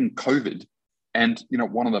 despite having COVID, and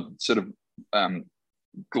one of the sort of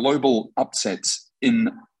global upsets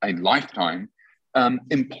in a lifetime,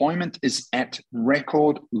 employment is at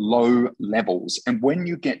record low levels. And when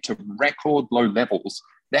you get to record low levels,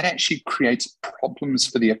 that actually creates problems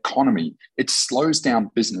for the economy. It slows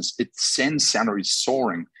down business. It sends salaries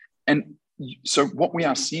soaring. And so what we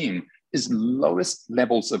are seeing is lowest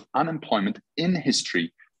levels of unemployment in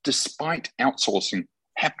history, despite outsourcing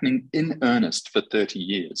happening in earnest for 30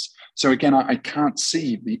 years. So again, I can't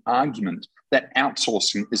see the argument that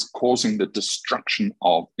outsourcing is causing the destruction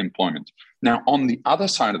of employment. Now, on the other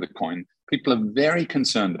side of the coin, people are very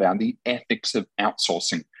concerned about the ethics of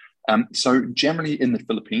outsourcing. So generally in the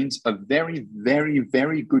Philippines, a very, very,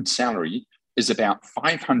 very good salary is about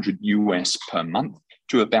 500 US per month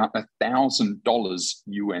to about $1,000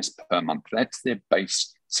 US per month. That's their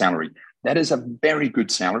base salary. That is a very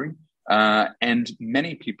good salary. And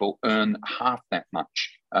many people earn half that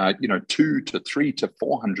much, $200 to $300 to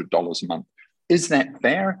 $400 a month. Is that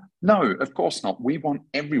fair? No, of course not. We want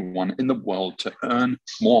everyone in the world to earn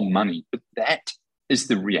more money, but that is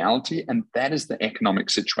the reality, and that is the economic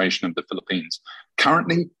situation of the Philippines.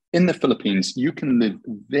 Currently, in the Philippines, you can live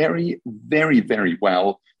very, very, very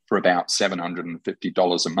well for about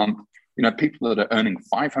 $750 a month. People that are earning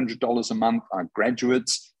 $500 a month are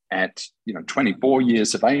graduates at 24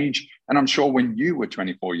 years of age. And I'm sure when you were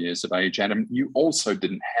 24 years of age, Adam, you also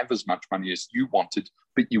didn't have as much money as you wanted,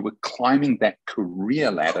 but you were climbing that career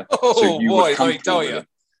ladder. Oh, so boy,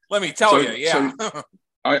 let me tell you, yeah. So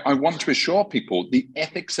I want to assure people the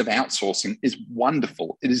ethics of outsourcing is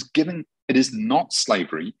wonderful. It is not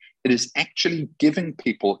slavery. It is actually giving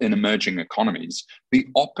people in emerging economies the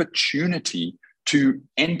opportunity to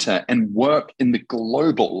enter and work in the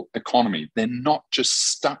global economy. They're not just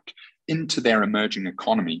stuck into their emerging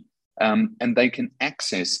economy, and they can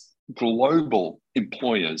access global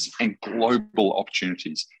employers and global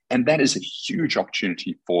opportunities. And that is a huge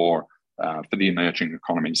opportunity for the emerging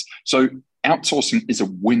economies. So outsourcing is a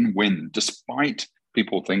win-win, despite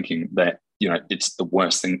people thinking that it's the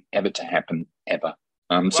worst thing ever to happen ever.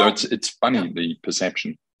 So it's funny, the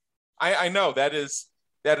perception. I know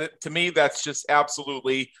to me that's just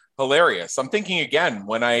absolutely hilarious. I'm thinking again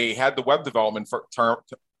when I had the web development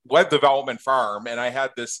farm, and I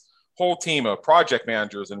had this whole team of project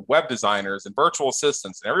managers and web designers and virtual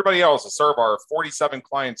assistants and everybody else to serve our 47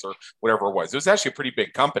 clients or whatever it was. It was actually a pretty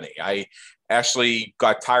big company. I actually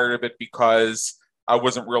got tired of it because I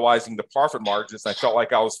wasn't realizing the profit margins. I felt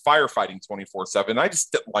like I was firefighting 24/7. I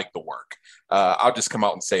just didn't like the work. I'll just come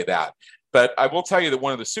out and say that. But I will tell you that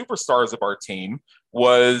one of the superstars of our team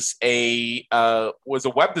was a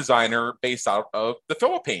web designer based out of the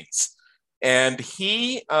Philippines. And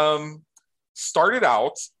he started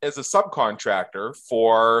out as a subcontractor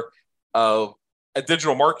for a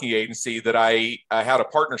digital marketing agency that I had a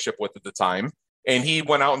partnership with at the time. And he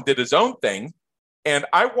went out and did his own thing. And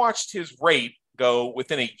I watched his rate go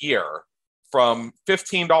within a year from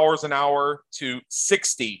 $15 an hour to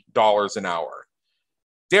 $60 an hour.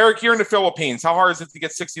 Derek, you're in the Philippines. How hard is it to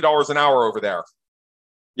get $60 an hour over there?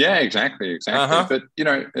 Yeah, exactly. Uh-huh. But,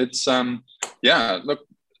 it's, look,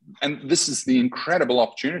 and this is the incredible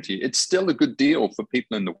opportunity. It's still a good deal for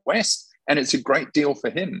people in the West, and it's a great deal for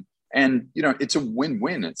him. And, it's a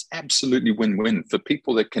win-win. It's absolutely win-win for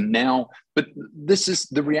people that can now, but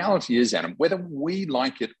the reality is, Adam, whether we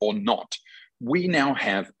like it or not, we now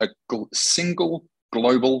have a single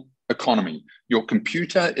global economy. Your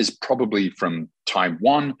computer is probably from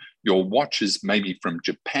Taiwan. Your watch is maybe from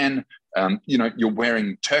Japan. You're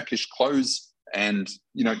wearing Turkish clothes and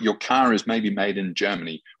your car is maybe made in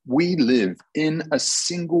Germany. We live in a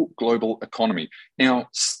single global economy. Now,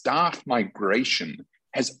 staff migration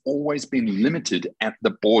has always been limited at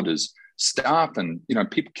the borders. Staff and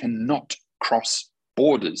people cannot cross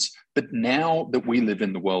borders. But now that we live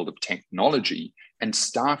in the world of technology and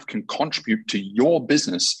staff can contribute to your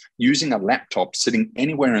business using a laptop sitting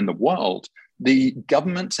anywhere in the world, the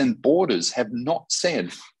governments and borders have not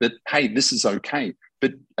said that, hey, this is okay.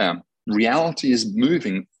 But reality is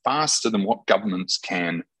moving faster than what governments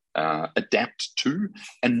can adapt to.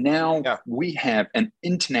 And now we have an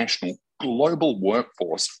international global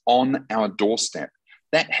workforce on our doorstep.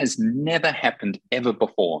 That has never happened ever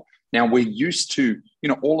before. Now, we're used to,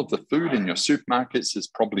 all of the food in your supermarkets is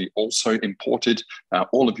probably also imported.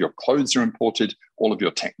 All of your clothes are imported. All of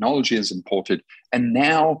your technology is imported. And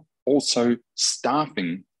now also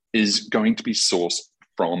staffing is going to be sourced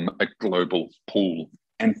from a global pool.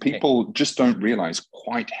 And people just don't realize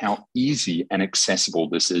quite how easy and accessible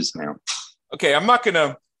this is now. Okay, I'm not going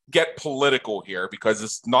to get political here because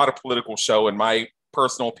it's not a political show and my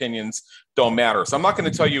personal opinions don't matter. So I'm not going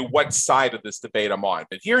to tell you what side of this debate I'm on.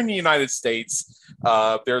 But here in the United States,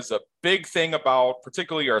 there's a big thing about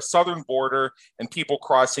particularly our southern border and people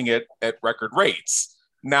crossing it at record rates.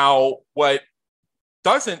 Now, what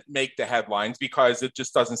doesn't make the headlines because it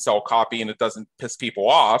just doesn't sell copy and it doesn't piss people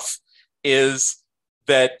off is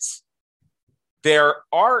that there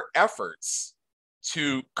are efforts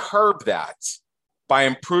to curb that by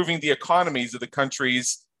improving the economies of the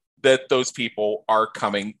countries that those people are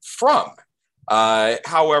coming from.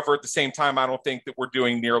 However, at the same time, I don't think that we're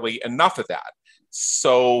doing nearly enough of that.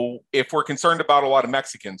 So if we're concerned about a lot of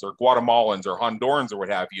Mexicans or Guatemalans or Hondurans or what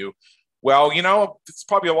have you, well, it's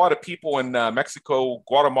probably a lot of people in Mexico,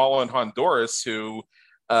 Guatemala, and Honduras who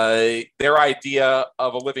their idea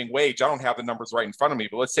of a living wage, I don't have the numbers right in front of me,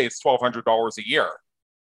 but let's say it's $1,200 a year.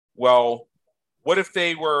 Well, what if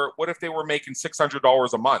they were making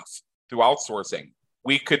 $600 a month through outsourcing?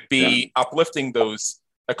 We could be uplifting those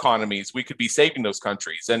economies. We could be saving those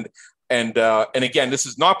countries. And again, this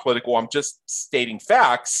is not political. I'm just stating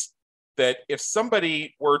facts that if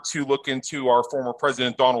somebody were to look into our former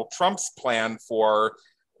President Donald Trump's plan for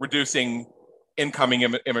reducing incoming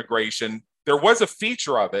immigration, there was a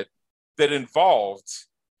feature of it that involved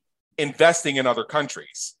investing in other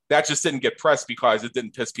countries. That just didn't get pressed because it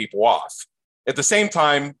didn't piss people off. At the same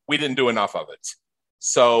time, we didn't do enough of it.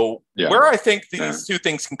 So where I think these two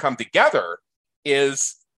things can come together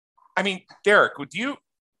is, Derek,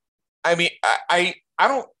 I've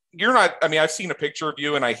seen a picture of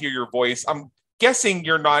you and I hear your voice. I'm guessing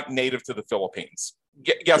you're not native to the Philippines.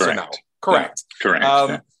 Yes Correct. Or no? Correct. Yeah.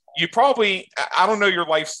 Correct. You probably, I don't know your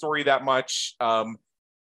life story that much. I'm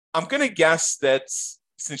going to guess that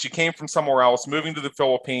since you came from somewhere else, moving to the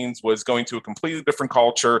Philippines was going to a completely different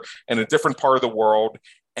culture and a different part of the world.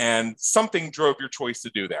 And something drove your choice to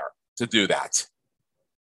do that.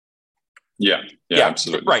 Yeah,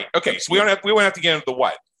 absolutely. Right. Okay. So we won't have to get into the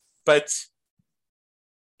what, but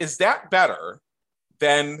is that better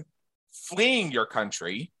than fleeing your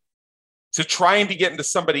country to trying to get into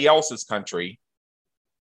somebody else's country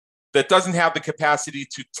that doesn't have the capacity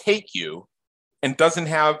to take you and doesn't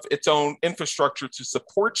have its own infrastructure to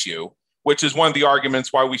support you, which is one of the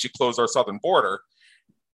arguments why we should close our southern border,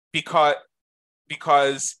 because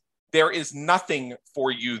there is nothing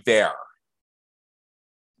for you there.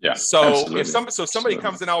 Yeah. So if somebody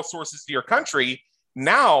comes and outsources to your country,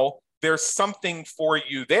 now there's something for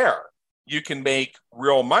you there. You can make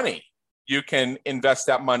real money. You can invest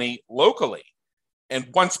that money locally. And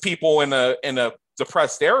once people in a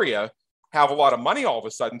depressed area have a lot of money all of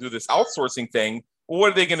a sudden through this outsourcing thing, well,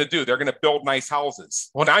 what are they going to do? They're going to build nice houses.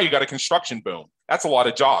 Well, now you got a construction boom. That's a lot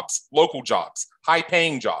of jobs, local jobs, high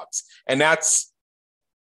paying jobs. And that's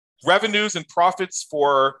revenues and profits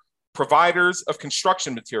for providers of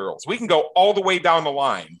construction materials. We can go all the way down the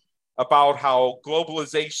line about how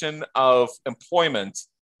globalization of employment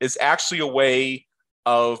is actually a way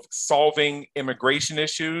of solving immigration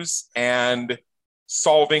issues and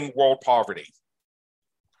solving world poverty.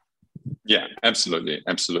 Yeah, absolutely.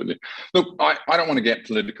 Look, I don't want to get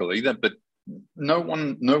political either, but no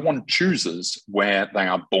one chooses where they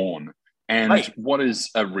are born. And what is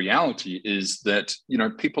a reality is that,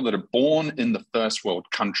 people that are born in the first world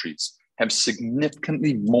countries have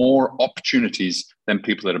significantly more opportunities than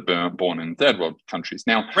people that are born in third world countries.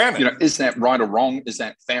 Now, is that right or wrong? Is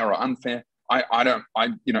that fair or unfair?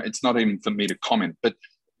 It's not even for me to comment, but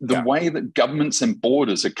the way that governments and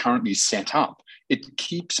borders are currently set up, it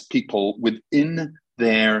keeps people within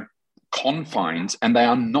their confines and they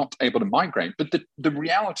are not able to migrate. But the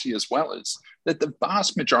reality as well is that the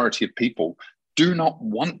vast majority of people do not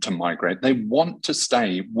want to migrate. They want to stay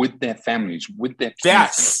with their families, with their community,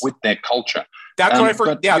 Yes. with their culture. That's what I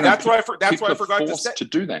forgot. Yeah, that's what I forgot to say. To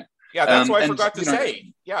do that. Yeah, that's what I forgot to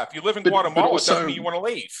say. Yeah, if you live in Guatemala, also, it doesn't mean you want to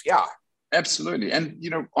leave. Yeah. Absolutely. And,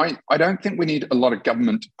 I don't think we need a lot of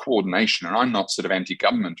government coordination, and I'm not sort of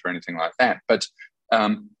anti-government or anything like that. But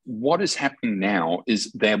what is happening now is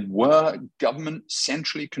there were government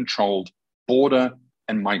centrally controlled border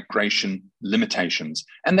and migration limitations.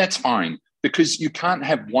 And that's fine, because you can't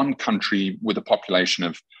have one country with a population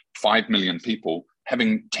of 5 million people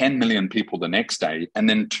having 10 million people the next day and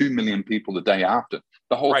then 2 million people the day after.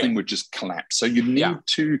 The whole thing would just collapse. So you need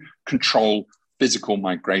to control physical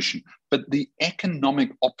migration. But the economic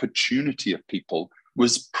opportunity of people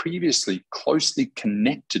was previously closely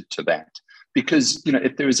connected to that. Because,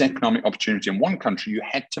 if there was economic opportunity in one country, you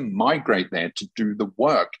had to migrate there to do the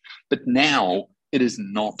work. But now it is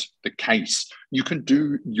not the case. You can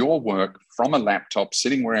do your work from a laptop,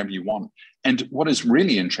 sitting wherever you want. And what is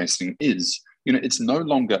really interesting is, it's no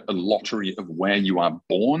longer a lottery of where you are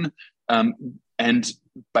born. And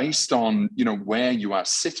based on, where you are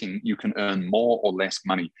sitting, you can earn more or less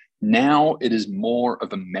money. Now it is more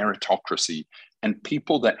of a meritocracy, and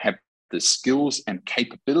people that have the skills and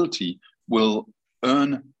capability will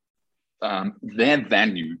earn their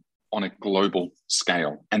value on a global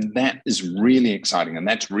scale. And that is really exciting. And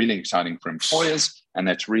that's really exciting for employers, and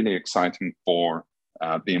that's really exciting for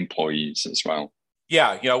the employees as well.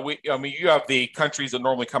 Yeah, you have the countries that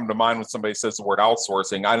normally come to mind when somebody says the word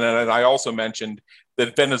outsourcing. And I also mentioned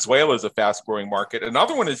that Venezuela is a fast-growing market.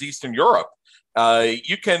 Another one is Eastern Europe.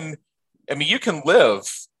 You can live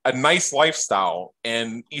a nice lifestyle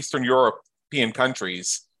in Eastern European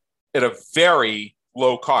countries at a very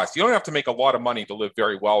low cost. You don't have to make a lot of money to live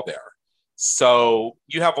very well there. So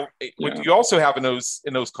you also have in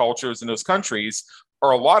those cultures, in those countries,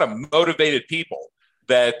 are a lot of motivated people.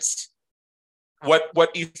 That what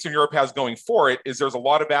Eastern Europe has going for it is there's a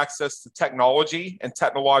lot of access to technology and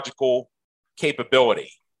technological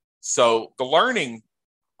capability. So the learning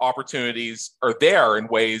opportunities are there in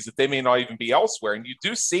ways that they may not even be elsewhere. And you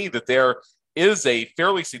do see that there is a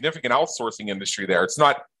fairly significant outsourcing industry there.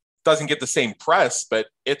 Doesn't get the same press, but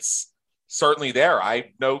it's certainly there.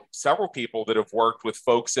 I know several people that have worked with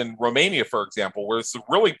folks in Romania, for example, where it's a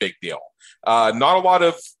really big deal. Not a lot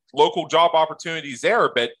of local job opportunities there,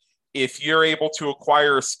 but if you're able to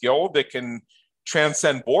acquire a skill that can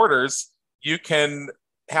transcend borders, you can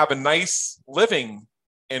have a nice living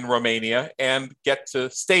in Romania and get to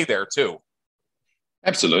stay there too.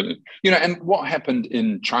 Absolutely. And what happened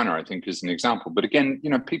in China, I think, is an example. But again,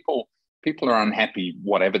 people are unhappy,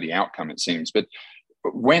 whatever the outcome, it seems. But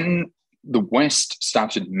when the West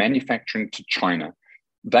started manufacturing to China,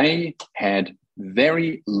 they had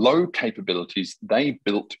very low capabilities. They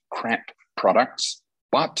built crap products,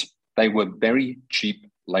 but they were very cheap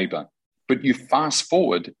labor. But you fast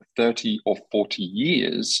forward 30 or 40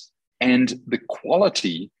 years, and the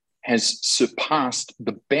quality has surpassed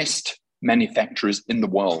the best manufacturers in the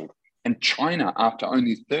world. And China, after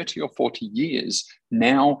only 30 or 40 years,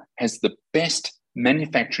 now has the best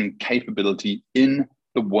manufacturing capability in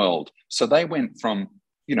the world. So they went from,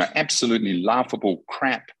 absolutely laughable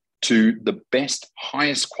crap to the best,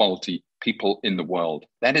 highest quality people in the world.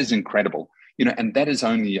 That is incredible. And that is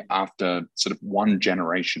only after sort of one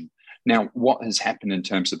generation. Now, what has happened in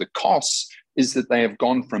terms of the costs is that they have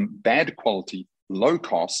gone from bad quality, low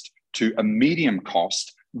cost, to a medium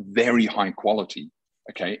cost, very high quality.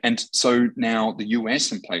 Okay. And so now the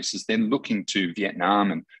US and places, they're looking to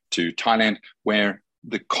Vietnam and to Thailand, where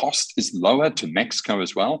the cost is lower, to Mexico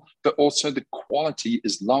as well, but also the quality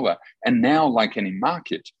is lower. And now, like any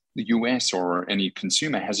market, the US or any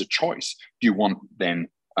consumer has a choice. Do you want then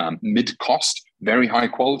mid-cost, very high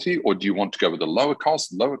quality, or do you want to go with a lower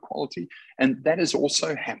cost, lower quality? And that is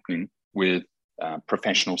also happening with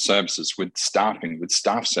professional services, with staffing, with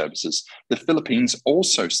staff services. The Philippines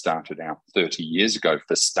also started out 30 years ago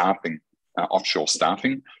for staffing, offshore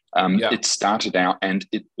staffing. It started out and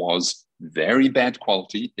it was very bad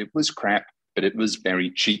quality. It was crap, but it was very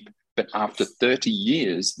cheap. But after 30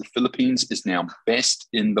 years, the Philippines is now best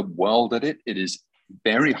in the world at it. It is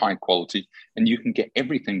very high quality, and you can get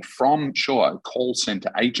everything from, a call center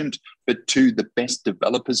agent, but to the best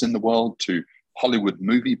developers in the world, to Hollywood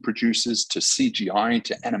movie producers, to CGI,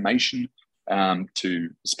 to animation, to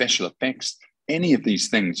special effects. Any of these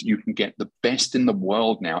things, you can get the best in the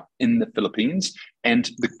world now in the Philippines. And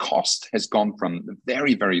the cost has gone from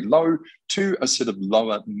very, very low to a sort of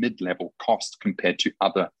lower mid-level cost compared to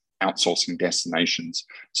other outsourcing destinations.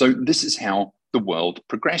 So this is how the world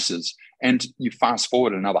progresses. And you fast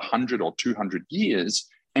forward another 100 or 200 years,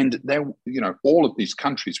 And all of these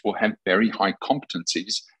countries will have very high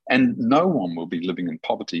competencies, and no one will be living in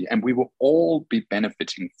poverty, and we will all be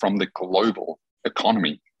benefiting from the global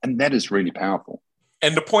economy. And that is really powerful.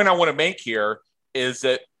 And the point I want to make here is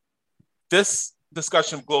that this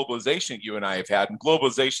discussion of globalization you and I have had, and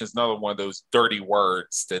globalization is another one of those dirty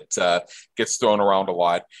words that gets thrown around a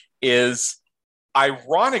lot, is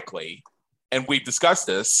ironically, and we've discussed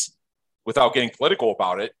this without getting political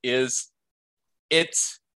about it, is it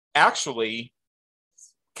actually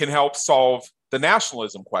can help solve the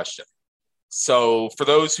nationalism question. So for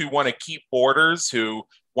those who want to keep borders, who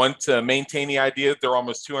want to maintain the idea that there are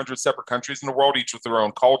almost 200 separate countries in the world, each with their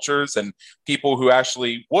own cultures, and people who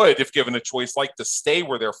actually would, if given a choice, like to stay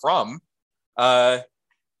where they're from,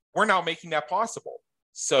 we're now making that possible.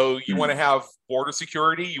 So you want to have border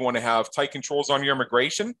security, you want to have tight controls on your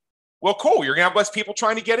immigration. Well, cool. You're going to have less people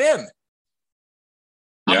trying to get in.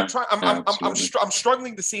 Yeah, I'm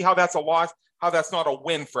struggling to see how that's a loss, how that's not a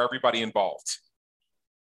win for everybody involved.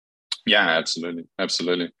 Yeah,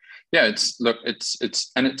 absolutely. Yeah,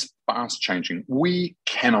 it's fast changing. We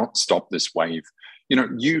cannot stop this wave.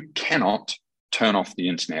 You cannot turn off the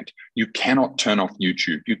internet. You cannot turn off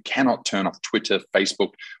YouTube. You cannot turn off Twitter,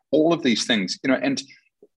 Facebook, all of these things, and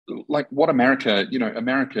like what America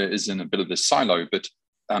is in a bit of this silo, but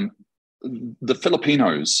the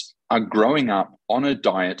Filipinos are growing up on a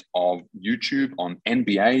diet of YouTube, on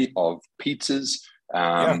NBA, of pizzas,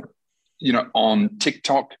 on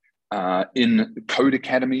TikTok, in code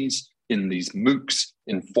academies, in these MOOCs,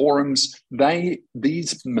 in forums.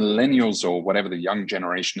 These millennials, or whatever, the young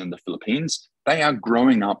generation in the Philippines, they are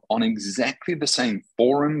growing up on exactly the same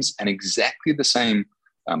forums and exactly the same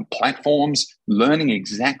platforms, learning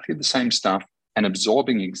exactly the same stuff and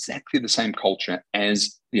absorbing exactly the same culture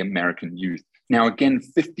as the American youth. Now, again,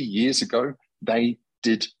 50 years ago, they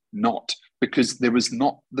did not, because there was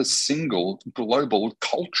not the single global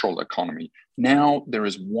cultural economy. Now there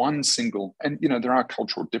is one single, and there are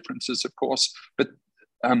cultural differences, of course, but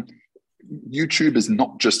YouTube is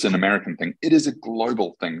not just an American thing. It is a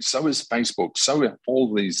global thing. So is Facebook. So are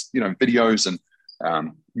all these, videos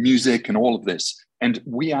and music and all of this. And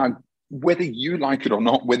we are, whether you like it or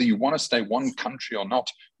not, whether you want to stay one country or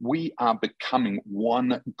not, we are becoming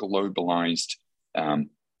one globalized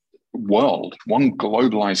world, one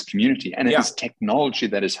globalized community. And it is technology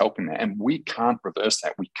that is helping that. And we can't reverse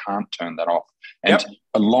that. We can't turn that off. And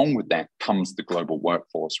along with that comes the global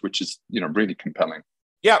workforce, which is, really compelling.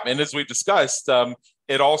 Yeah. And as we discussed,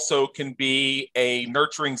 it also can be a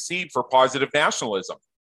nurturing seed for positive nationalism,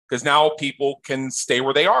 because now people can stay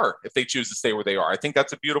where they are if they choose to stay where they are. I think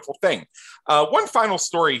that's a beautiful thing. One final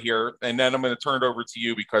story here, and then I'm going to turn it over to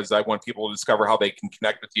you because I want people to discover how they can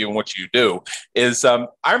connect with you and what you do, is I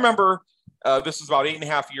remember this was about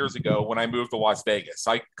 8.5 years ago when I moved to Las Vegas.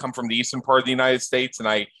 I come from the eastern part of the United States, and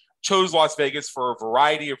I chose Las Vegas for a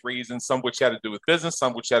variety of reasons, some which had to do with business,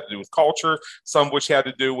 some which had to do with culture, some which had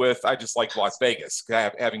to do with, I just like Las Vegas,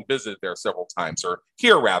 having visited there several times, or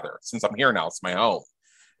here rather, since I'm here now, it's my home.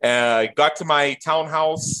 I got to my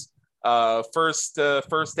townhouse first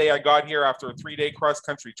day I got here after a 3-day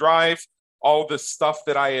cross-country drive. All the stuff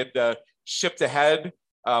that I had shipped ahead,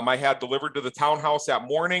 I had delivered to the townhouse that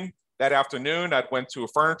morning. That afternoon, I went to a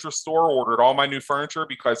furniture store, ordered all my new furniture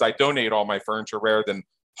because I donate all my furniture rather than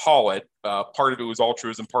haul it. Part of it was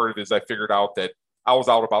altruism, part of it is I figured out that I was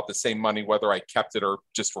out about the same money whether I kept it or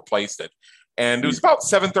just replaced it. And it was about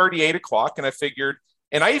 7:30, 8 o'clock, and I figured,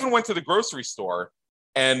 and I even went to the grocery store.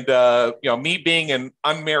 And, me being an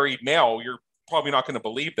unmarried male, you're probably not going to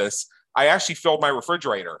believe this. I actually filled my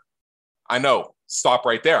refrigerator. I know. Stop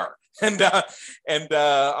right there. And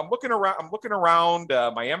I'm looking around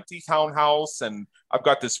my empty townhouse, and I've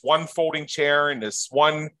got this one folding chair and this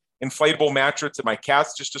one inflatable mattress that my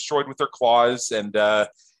cats just destroyed with their claws. And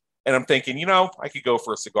I'm thinking, I could go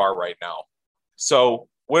for a cigar right now. So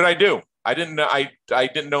what did I do? I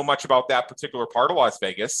didn't know much about that particular part of Las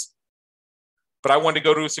Vegas, but I wanted to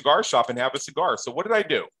go to a cigar shop and have a cigar. So what did I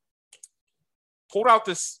do? Pulled out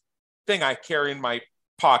this thing I carry in my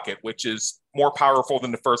pocket, which is more powerful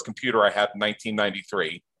than the first computer I had in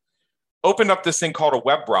 1993. Opened up this thing called a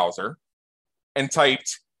web browser and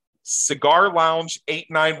typed Cigar Lounge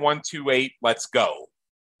 89128, let's go.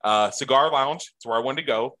 Cigar Lounge, that's where I wanted to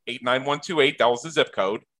go, 89128, that was the zip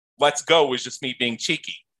code. Let's go was just me being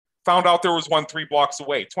cheeky. Found out there was one 3 blocks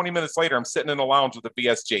away. 20 minutes later, I'm sitting in a lounge with a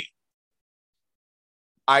BSG.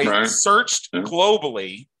 I searched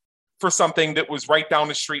globally for something that was right down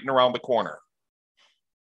the street and around the corner.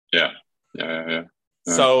 Yeah.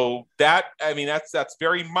 So that's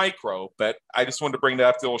very micro, but I just wanted to bring that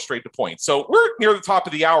up to illustrate the point. So we're near the top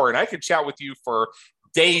of the hour, and I could chat with you for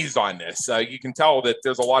days on this. You can tell that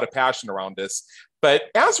there's a lot of passion around this.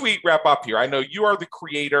 But as we wrap up here, I know you are the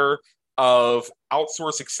creator of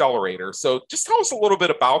Outsource Accelerator. So just tell us a little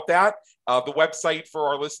bit about that. The website for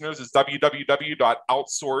our listeners is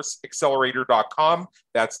www.outsourceaccelerator.com.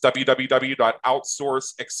 That's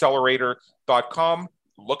www.outsourceaccelerator.com.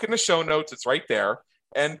 Look in the show notes. It's right there.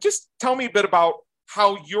 And just tell me a bit about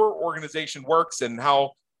how your organization works and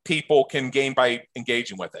how people can gain by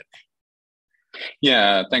engaging with it.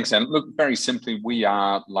 Yeah, thanks, Adam. Look, very simply, we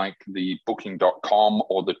are like the Booking.com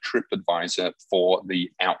or the TripAdvisor for the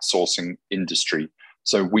outsourcing industry.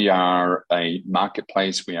 So we are a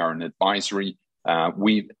marketplace, we are an advisory,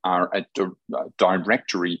 we are a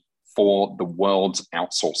directory for the world's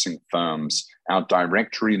outsourcing firms. Our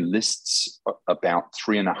directory lists about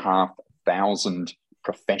 3,500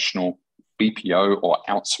 professional BPO or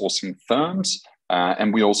outsourcing firms.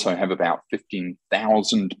 And we also have about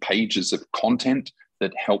 15,000 pages of content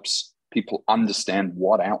that helps people understand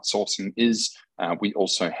what outsourcing is. We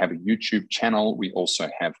also have a YouTube channel. We also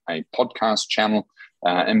have a podcast channel.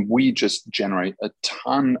 And we just generate a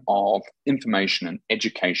ton of information and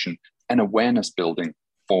education and awareness building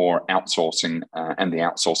for outsourcing and the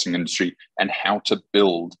outsourcing industry and how to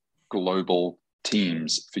build global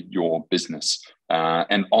teams for your business.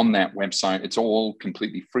 And on that website, it's all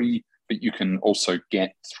completely free. But you can also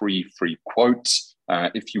get 3 free quotes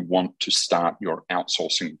if you want to start your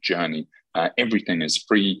outsourcing journey. Everything is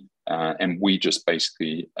free, and we just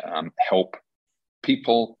basically help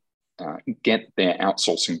people get their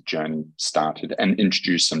outsourcing journey started and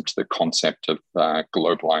introduce them to the concept of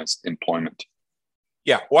globalized employment.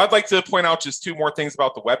 Yeah, well, I'd like to point out just 2 more things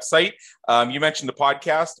about the website. You mentioned the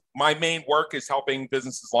podcast. My main work is helping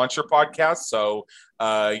businesses launch their podcast. So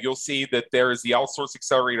you'll see that there is the Outsource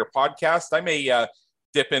Accelerator podcast. I may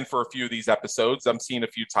dip in for a few of these episodes. I'm seeing a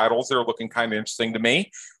few titles that are looking kind of interesting to me.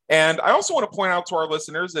 And I also want to point out to our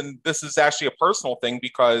listeners, and this is actually a personal thing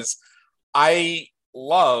because I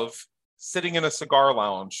love sitting in a cigar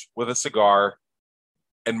lounge with a cigar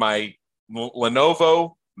and my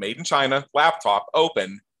Lenovo made in China laptop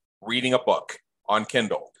open, reading a book on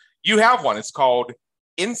Kindle. You have one. It's called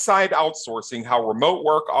Inside Outsourcing: How Remote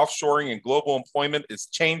Work, Offshoring, and Global Employment is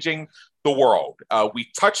Changing the World. We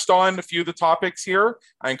touched on a few of the topics here.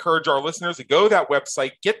 I encourage our listeners to go to that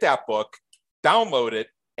website, get that book, download it,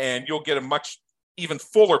 and you'll get a much even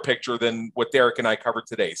fuller picture than what Derek and I covered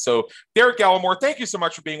today. So Derek Gallimore, thank you so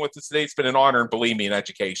much for being with us today. It's been an honor, and believe me, in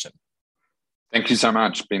education. Thank you so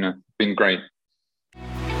much. Been great.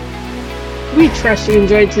 We trust you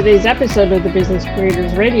enjoyed today's episode of the Business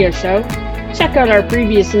Creators Radio Show. Check out our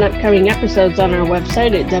previous and upcoming episodes on our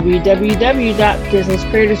website at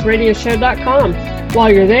www.businesscreatorsradioshow.com.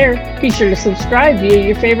 While you're there, be sure to subscribe via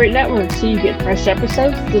your favorite network so you get fresh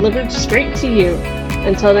episodes delivered straight to you.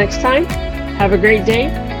 Until next time, have a great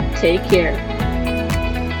day. Take care.